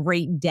be a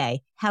great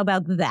day. How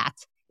about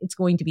that? It's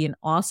going to be an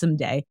awesome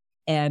day.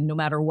 And no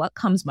matter what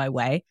comes my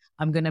way,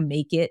 I'm going to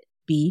make it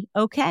be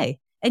okay.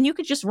 And you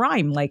could just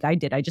rhyme like I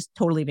did. I just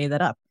totally made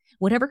that up.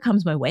 Whatever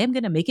comes my way, I'm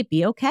going to make it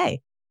be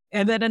okay.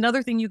 And then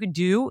another thing you could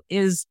do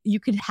is you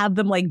could have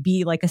them like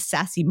be like a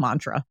sassy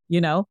mantra, you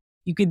know?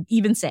 You could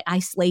even say, I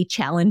slay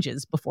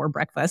challenges before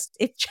breakfast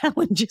if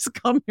challenges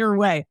come your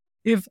way.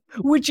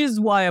 Which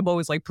is why I'm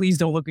always like, please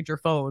don't look at your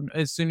phone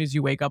as soon as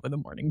you wake up in the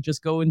morning.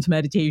 Just go into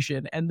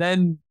meditation and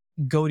then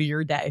go to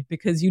your day,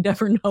 because you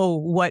never know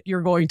what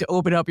you're going to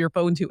open up your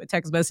phone to, a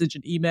text message,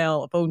 an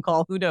email, a phone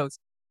call, who knows?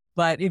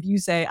 But if you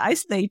say, I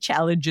say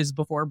challenges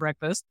before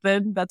breakfast,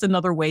 then that's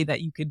another way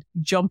that you could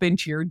jump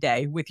into your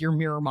day with your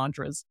mirror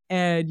mantras.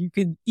 And you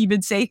could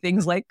even say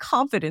things like,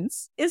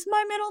 confidence is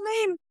my middle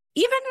name.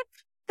 Even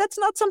if that's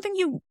not something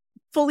you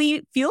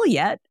fully feel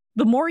yet,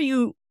 the more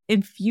you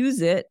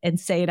infuse it and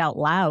say it out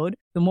loud,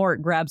 the more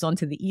it grabs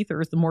onto the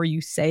ethers, the more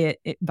you say it,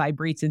 it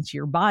vibrates into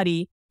your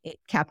body, it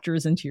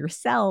captures into your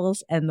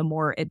cells, and the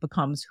more it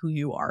becomes who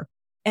you are.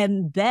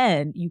 And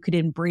then you could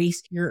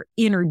embrace your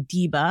inner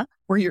diva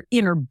or your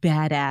inner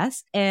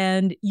badass,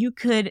 and you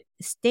could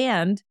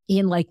stand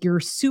in like your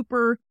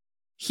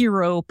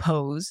superhero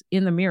pose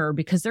in the mirror,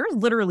 because there's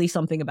literally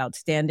something about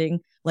standing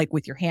like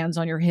with your hands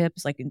on your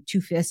hips, like in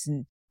two fists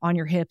and on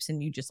your hips,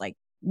 and you just like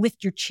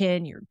lift your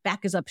chin, your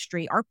back is up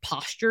straight. Our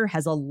posture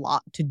has a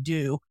lot to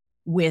do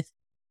with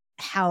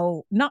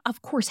how, not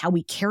of course how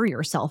we carry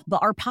ourselves,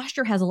 but our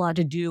posture has a lot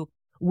to do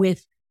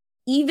with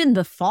even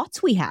the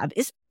thoughts we have.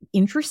 Is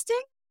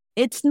interesting.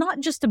 It's not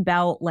just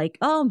about like,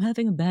 oh, I'm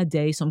having a bad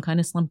day, so I'm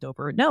kind of slumped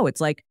over. No, it's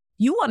like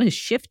you want to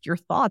shift your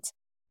thoughts.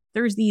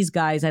 There's these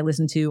guys I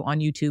listen to on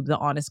YouTube, the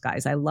honest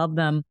guys. I love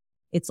them.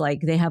 It's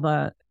like they have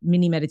a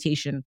mini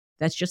meditation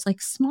that's just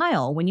like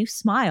smile. When you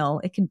smile,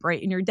 it can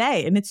brighten your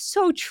day. And it's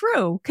so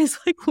true, because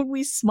like when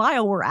we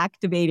smile, we're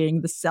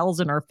activating the cells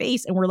in our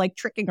face and we're like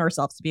tricking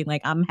ourselves to being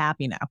like, I'm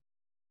happy now.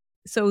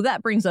 So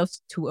that brings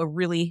us to a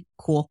really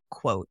cool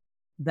quote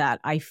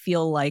that I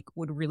feel like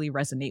would really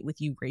resonate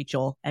with you,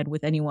 Rachel, and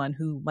with anyone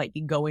who might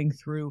be going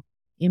through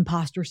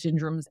imposter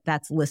syndromes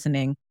that's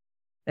listening.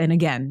 And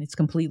again, it's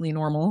completely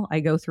normal. I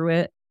go through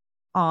it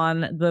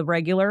on the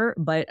regular,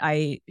 but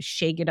I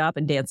shake it up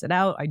and dance it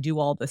out. I do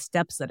all the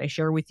steps that I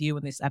share with you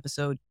in this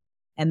episode.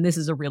 And this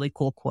is a really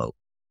cool quote.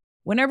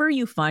 Whenever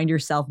you find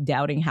yourself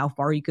doubting how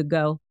far you could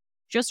go,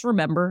 just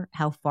remember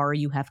how far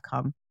you have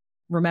come.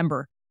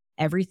 Remember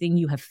everything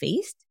you have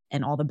faced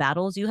and all the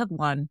battles you have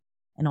won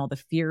and all the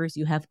fears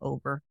you have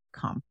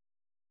overcome.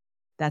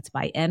 That's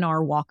by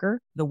N.R.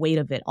 Walker, The Weight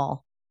of It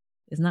All.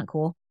 Isn't that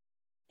cool?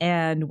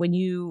 And when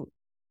you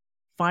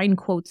find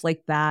quotes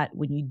like that,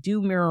 when you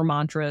do mirror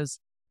mantras,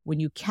 when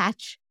you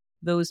catch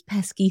those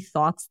pesky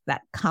thoughts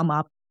that come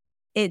up,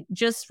 it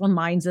just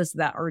reminds us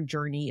that our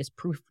journey is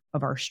proof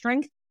of our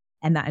strength,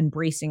 and that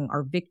embracing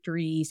our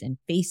victories and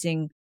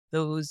facing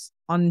those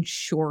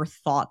unsure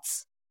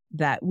thoughts,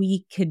 that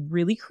we could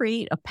really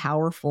create a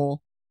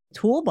powerful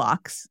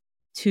toolbox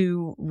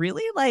to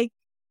really like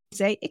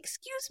say,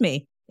 excuse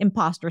me,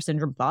 imposter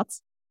syndrome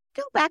thoughts,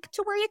 go back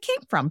to where you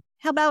came from.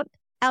 How about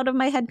out of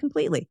my head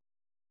completely?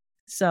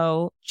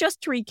 So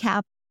just to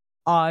recap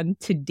on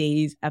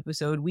today's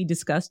episode, we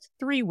discussed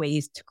 3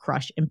 ways to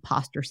crush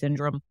imposter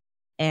syndrome.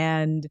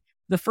 And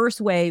the first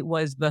way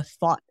was the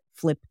thought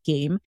flip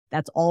game.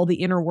 That's all the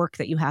inner work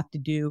that you have to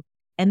do.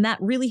 And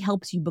that really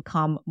helps you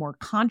become more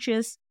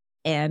conscious.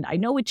 And I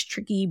know it's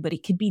tricky, but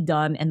it could be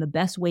done. And the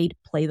best way to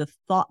play the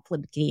thought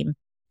flip game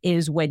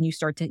is when you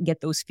start to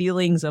get those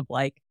feelings of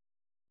like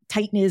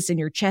tightness in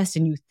your chest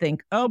and you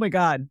think, oh my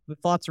God, the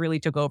thoughts really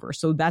took over.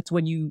 So that's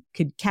when you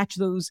could catch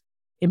those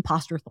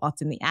imposter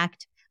thoughts in the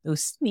act,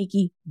 those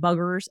sneaky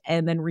buggers,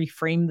 and then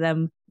reframe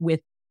them with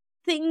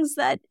things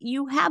that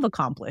you have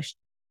accomplished,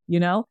 you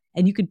know,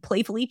 and you could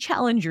playfully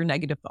challenge your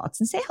negative thoughts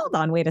and say, hold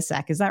on, wait a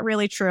sec, is that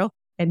really true?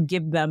 And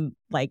give them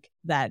like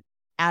that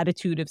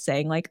attitude of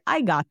saying like,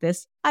 I got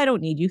this. I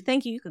don't need you.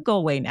 Thank you. You could go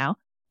away now.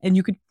 And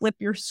you could flip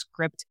your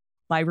script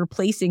by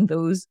replacing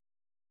those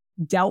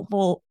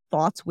doubtful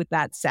thoughts with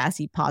that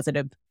sassy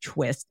positive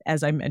twist,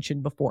 as I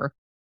mentioned before.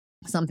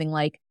 Something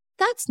like,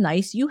 that's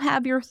nice. You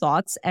have your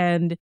thoughts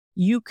and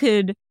you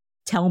could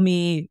tell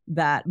me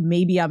that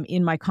maybe I'm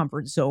in my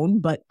comfort zone,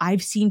 but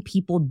I've seen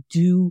people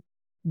do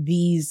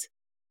these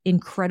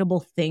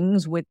incredible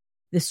things with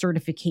this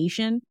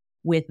certification,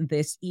 with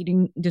this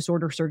eating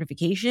disorder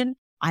certification.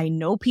 I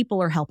know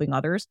people are helping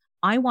others.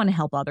 I want to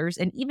help others.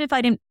 And even if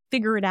I didn't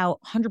figure it out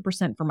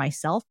 100% for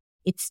myself,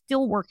 it's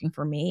still working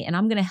for me. And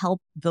I'm going to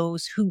help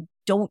those who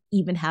don't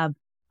even have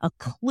a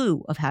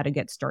clue of how to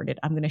get started.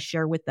 I'm going to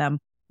share with them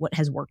what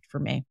has worked for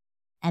me.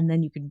 And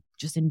then you can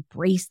just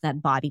embrace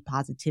that body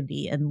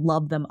positivity and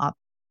love them up,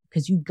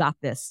 because you got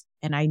this.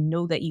 And I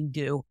know that you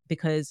do,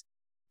 because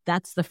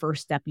that's the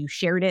first step. You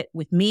shared it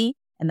with me,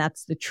 and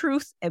that's the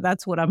truth. And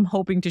that's what I'm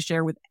hoping to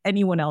share with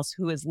anyone else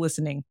who is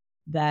listening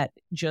that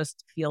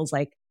just feels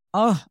like,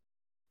 oh,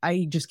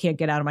 I just can't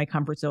get out of my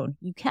comfort zone.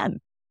 You can.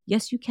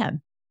 Yes, you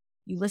can.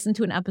 You listen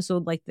to an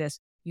episode like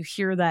this, you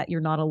hear that you're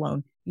not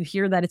alone. You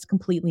hear that it's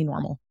completely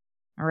normal.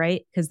 All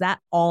right? Because that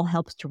all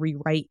helps to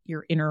rewrite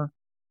your inner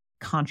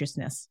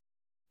consciousness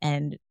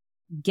and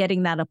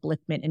getting that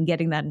upliftment and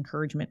getting that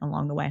encouragement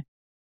along the way.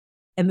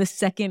 And the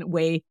second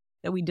way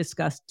that we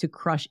discussed to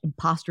crush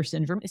imposter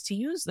syndrome is to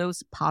use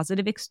those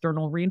positive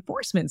external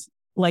reinforcements,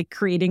 like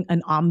creating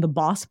an I'm the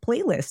boss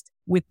playlist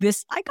with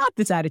this, I got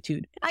this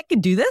attitude. I can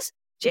do this.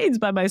 Jane's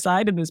by my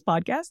side in this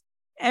podcast.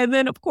 And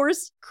then, of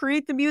course,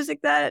 create the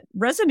music that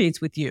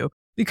resonates with you.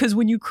 Because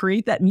when you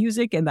create that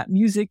music, and that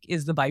music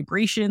is the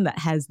vibration that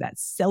has that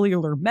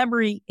cellular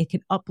memory, it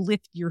can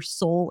uplift your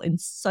soul in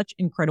such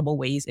incredible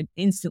ways and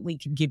instantly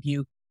can give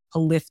you a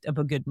lift of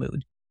a good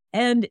mood.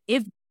 And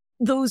if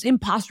those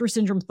imposter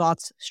syndrome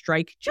thoughts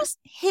strike, just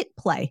hit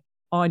play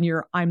on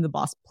your I'm the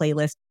Boss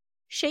playlist,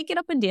 shake it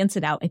up and dance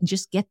it out, and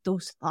just get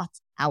those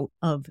thoughts out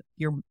of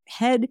your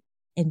head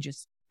and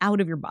just out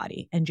of your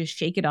body, and just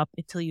shake it up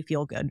until you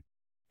feel good.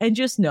 And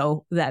just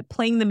know that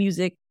playing the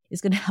music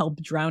is going to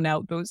help drown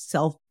out those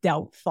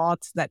self-doubt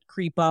thoughts that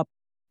creep up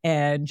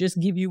and just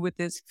give you with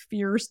this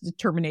fierce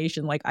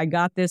determination, like, I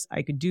got this,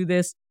 I could do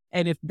this.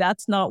 And if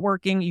that's not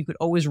working, you could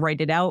always write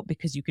it out,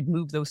 because you could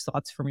move those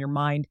thoughts from your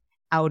mind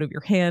out of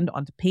your hand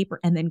onto paper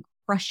and then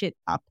crush it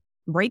up.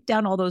 Write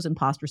down all those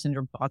imposter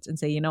syndrome thoughts and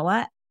say, you know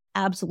what?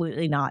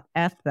 Absolutely not.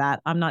 F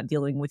that. I'm not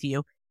dealing with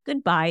you.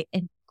 Goodbye.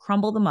 And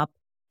crumble them up,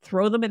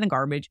 throw them in the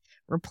garbage,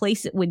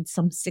 replace it with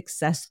some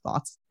success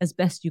thoughts as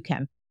best you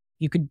can.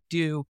 You could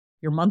do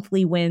your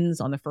monthly wins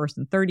on the 1st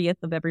and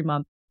 30th of every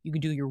month. You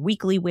could do your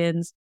weekly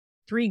wins.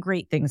 3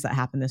 great things that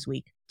happened this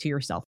week to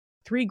yourself.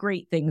 3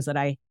 great things that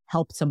I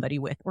helped somebody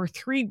with, or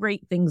 3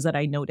 great things that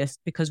I noticed.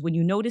 Because when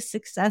you notice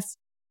success,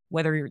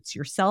 whether it's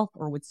yourself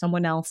or with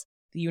someone else,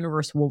 the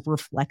universe will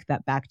reflect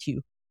that back to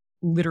you.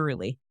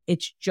 Literally.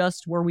 It's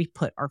just where we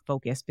put our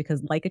focus,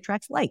 because like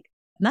attracts like.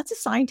 And that's a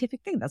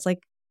scientific thing. That's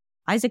like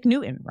Isaac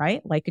Newton,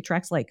 right? Like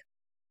attracts like.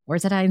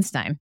 Where's that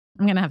Einstein?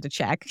 I'm going to have to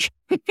check.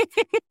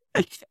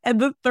 And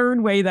the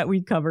 3rd way that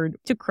we covered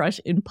to crush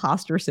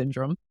imposter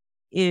syndrome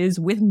is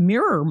with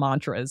mirror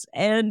mantras.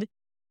 And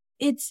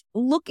it's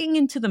looking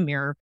into the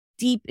mirror,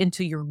 deep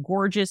into your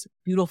gorgeous,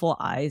 beautiful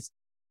eyes,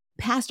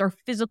 past our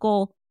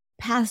physical,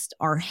 past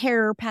our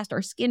hair, past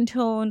our skin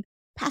tone,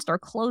 past our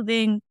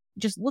clothing,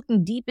 just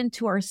looking deep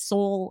into our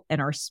soul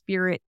and our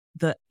spirit,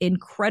 the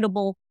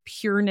incredible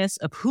pureness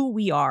of who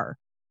we are,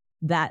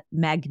 that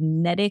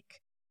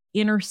magnetic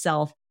inner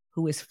self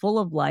who is full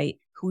of light,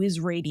 who is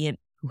radiant,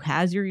 who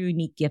has your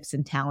unique gifts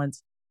and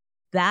talents.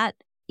 That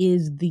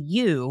is the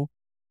you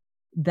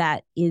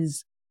that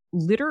is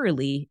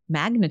literally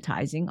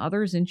magnetizing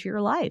others into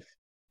your life.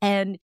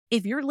 And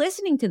if you're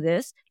listening to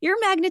this, you're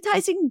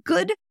magnetizing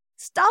good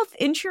stuff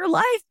into your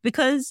life,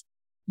 because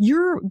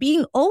you're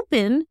being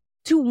open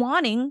to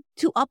wanting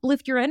to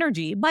uplift your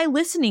energy by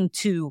listening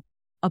to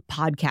a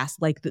podcast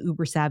like the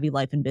Uber Savvy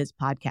Life and Biz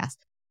podcast.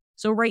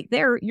 So right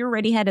there, you're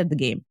already ahead of the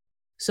game.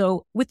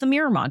 So with the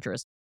mirror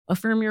mantras,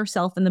 affirm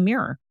yourself in the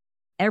mirror.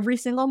 Every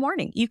single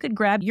morning, you could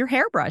grab your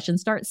hairbrush and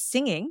start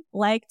singing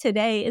like,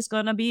 today is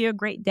going to be a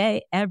great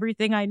day.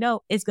 Everything I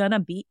know is going to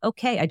be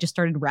okay. I just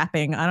started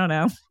rapping. I don't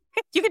know.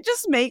 You could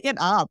just make it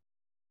up.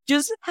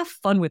 Just have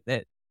fun with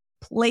it.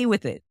 Play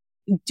with it.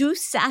 Do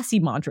sassy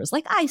mantras.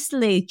 Like, I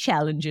slay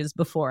challenges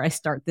before I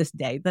start this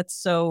day. That's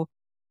so,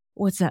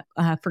 what's that?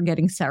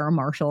 Forgetting Sarah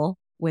Marshall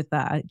with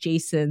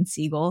Jason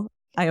Segel.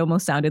 I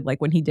almost sounded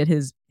like when he did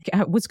his,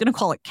 I was going to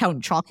call it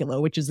Count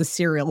Chocula, which is a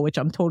cereal, which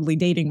I'm totally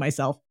dating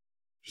myself.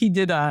 He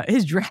did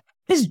his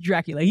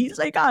Dracula. He's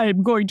like,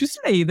 I'm going to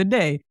slay the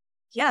day.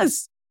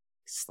 Yes,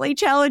 slay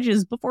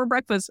challenges before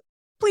breakfast.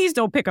 Please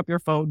don't pick up your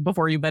phone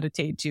before you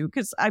meditate too,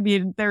 because I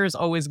mean, there's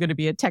always going to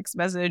be a text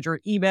message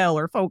or email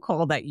or phone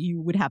call that you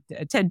would have to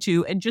attend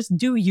to, and just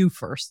do you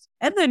first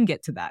and then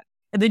get to that.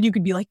 And then you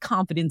could be like,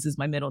 confidence is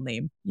my middle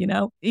name, you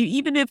know,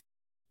 even if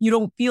you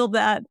don't feel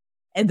that.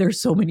 And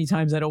there's so many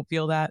times I don't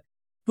feel that,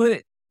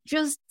 but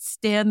just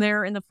stand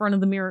there in the front of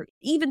the mirror,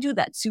 even do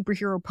that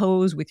superhero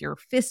pose with your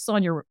fists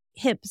on your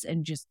hips,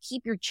 and just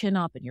keep your chin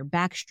up and your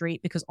back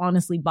straight, because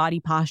honestly,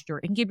 body posture,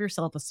 and give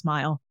yourself a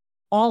smile.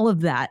 All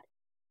of that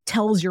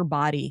tells your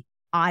body,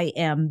 I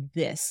am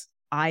this.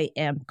 I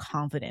am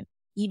confident.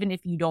 Even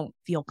if you don't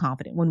feel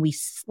confident, when we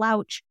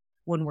slouch,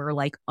 when we're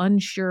like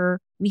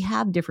unsure, we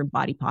have different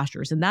body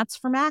postures, and that's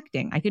from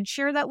acting. I could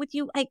share that with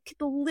you. I could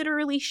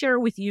literally share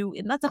with you,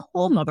 and that's a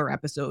whole nother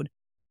episode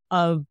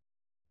of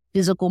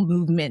physical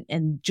movement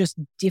and just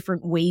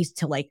different ways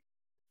to like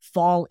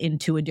fall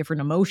into a different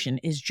emotion,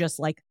 is just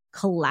like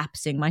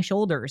collapsing my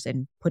shoulders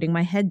and putting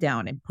my head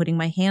down and putting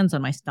my hands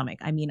on my stomach.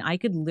 I mean, I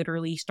could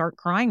literally start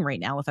crying right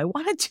now if I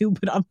wanted to,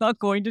 but I'm not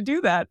going to do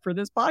that for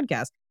this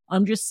podcast.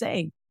 I'm just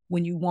saying,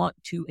 when you want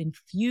to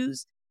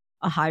infuse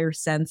a higher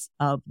sense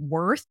of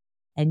worth,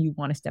 and you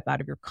want to step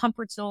out of your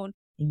comfort zone,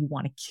 and you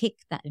want to kick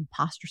that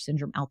imposter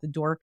syndrome out the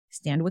door,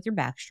 stand with your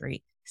back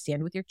straight,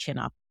 stand with your chin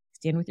up,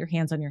 stand with your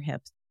hands on your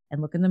hips,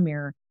 and look in the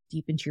mirror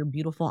deep into your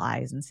beautiful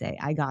eyes and say,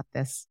 I got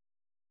this.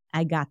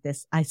 I got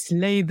this. I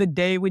slay the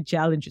day with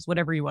challenges,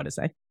 whatever you want to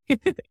say.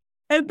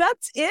 And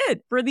that's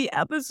it for the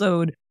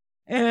episode.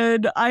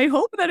 And I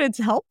hope that it's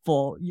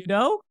helpful, you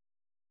know?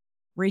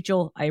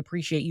 Rachel, I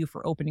appreciate you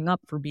for opening up,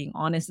 for being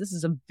honest. This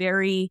is a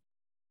very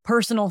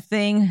personal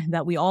thing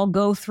that we all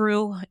go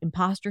through.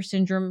 Imposter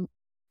syndrome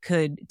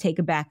could take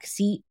a back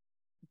seat,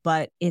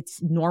 but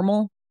it's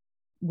normal.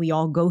 We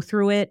all go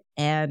through it.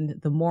 And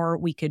the more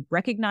we could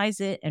recognize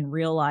it and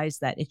realize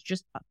that it's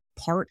just a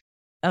part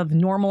of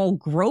normal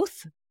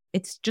growth,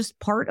 it's just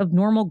part of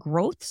normal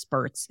growth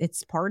spurts.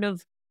 It's part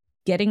of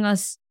getting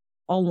us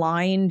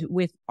aligned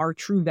with our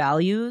true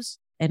values.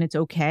 And it's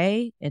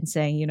okay. And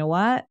saying, you know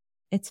what?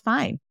 It's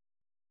fine.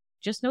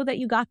 Just know that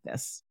you got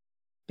this,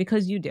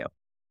 because you do.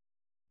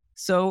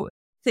 So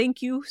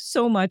thank you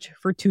so much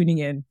for tuning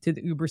in to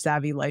the Uber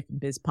Savvy Life and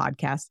Biz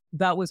podcast.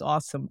 That was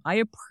awesome. I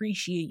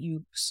appreciate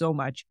you so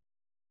much.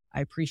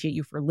 I appreciate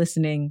you for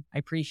listening. I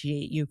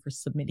appreciate you for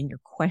submitting your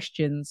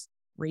questions.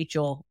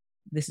 Rachel,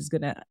 this is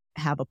going to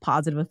have a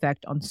positive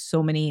effect on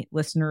so many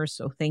listeners.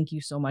 So thank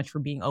you so much for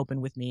being open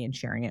with me and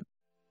sharing it.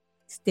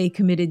 Stay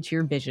committed to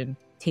your vision,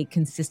 take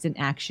consistent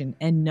action,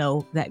 and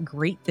know that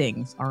great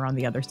things are on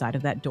the other side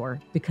of that door.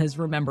 Because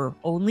remember,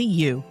 only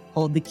you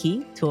hold the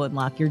key to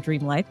unlock your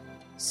dream life.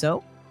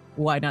 So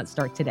why not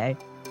start today?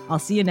 I'll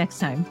see you next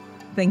time.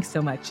 Thanks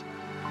so much.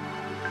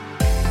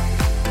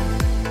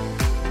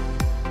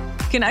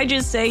 Can I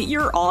just say,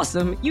 you're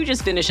awesome. You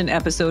just finished an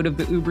episode of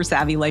the Uber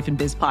Savvy Life and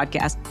Biz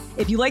podcast.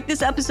 If you like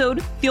this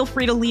episode, feel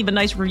free to leave a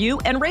nice review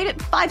and rate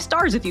it 5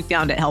 stars if you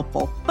found it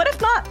helpful. But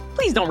if not,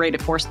 please don't rate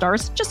it 4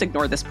 stars. Just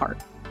ignore this part.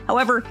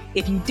 However,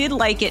 if you did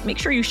like it, make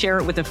sure you share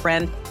it with a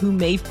friend who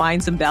may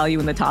find some value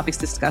in the topics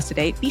discussed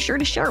today. Be sure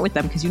to share it with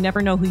them because you never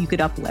know who you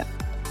could uplift.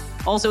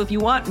 Also, if you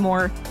want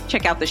more,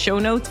 check out the show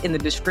notes in the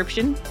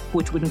description,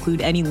 which would include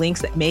any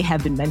links that may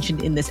have been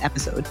mentioned in this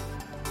episode.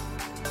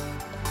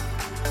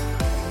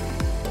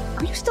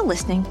 Are you still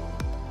listening?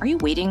 Are you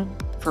waiting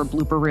for a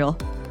blooper reel?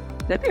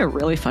 That'd be a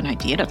really fun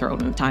idea to throw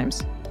in the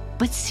Times.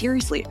 But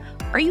seriously,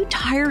 are you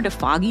tired of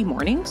foggy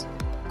mornings?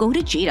 Go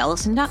to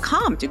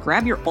jadeellison.com to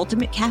grab your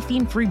ultimate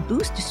caffeine-free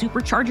boost to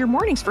supercharge your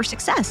mornings for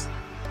success.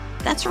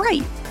 That's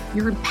right,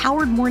 your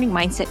empowered morning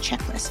mindset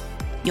checklist.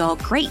 Your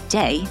great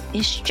day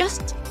is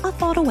just a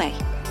thought away.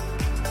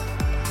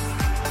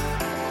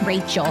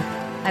 Rachel.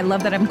 I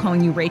love that I'm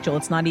calling you Rachel.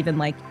 It's not even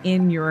like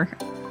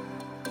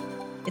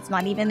it's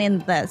not even in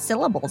the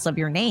syllables of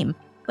your name.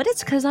 But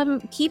it's because I'm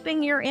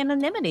keeping your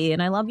anonymity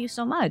and I love you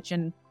so much.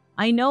 And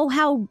I know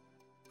how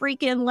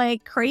freaking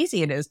like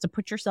crazy it is to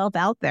put yourself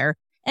out there.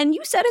 And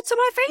you said it to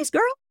my face,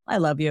 girl. I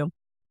love you.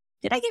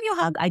 Did I give you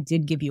a hug? I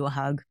did give you a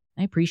hug.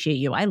 I appreciate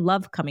you. I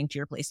love coming to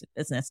your place of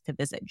business to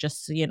visit,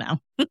 just so you know.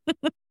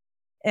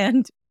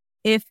 And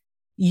if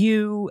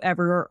you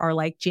ever are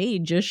like,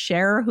 Jade, just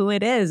share who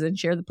it is and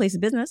share the place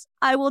of business,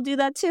 I will do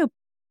that too.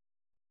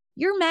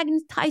 You're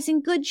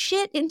magnetizing good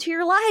shit into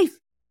your life.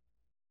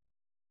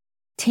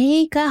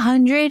 Take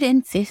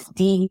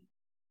 150.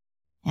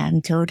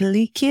 I'm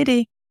totally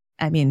kidding.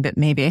 I mean, but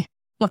maybe.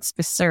 Let's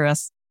be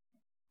serious.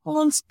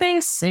 Let's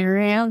be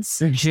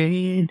serious,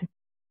 Jade.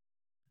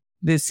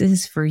 This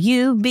is for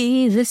you,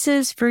 B. This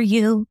is for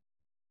you.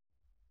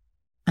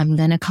 I'm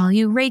going to call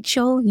you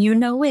Rachel. You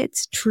know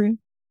it's true.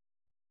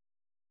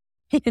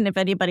 And if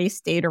anybody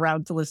stayed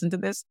around to listen to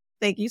this,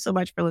 thank you so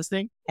much for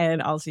listening.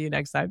 And I'll see you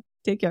next time.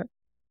 Take care.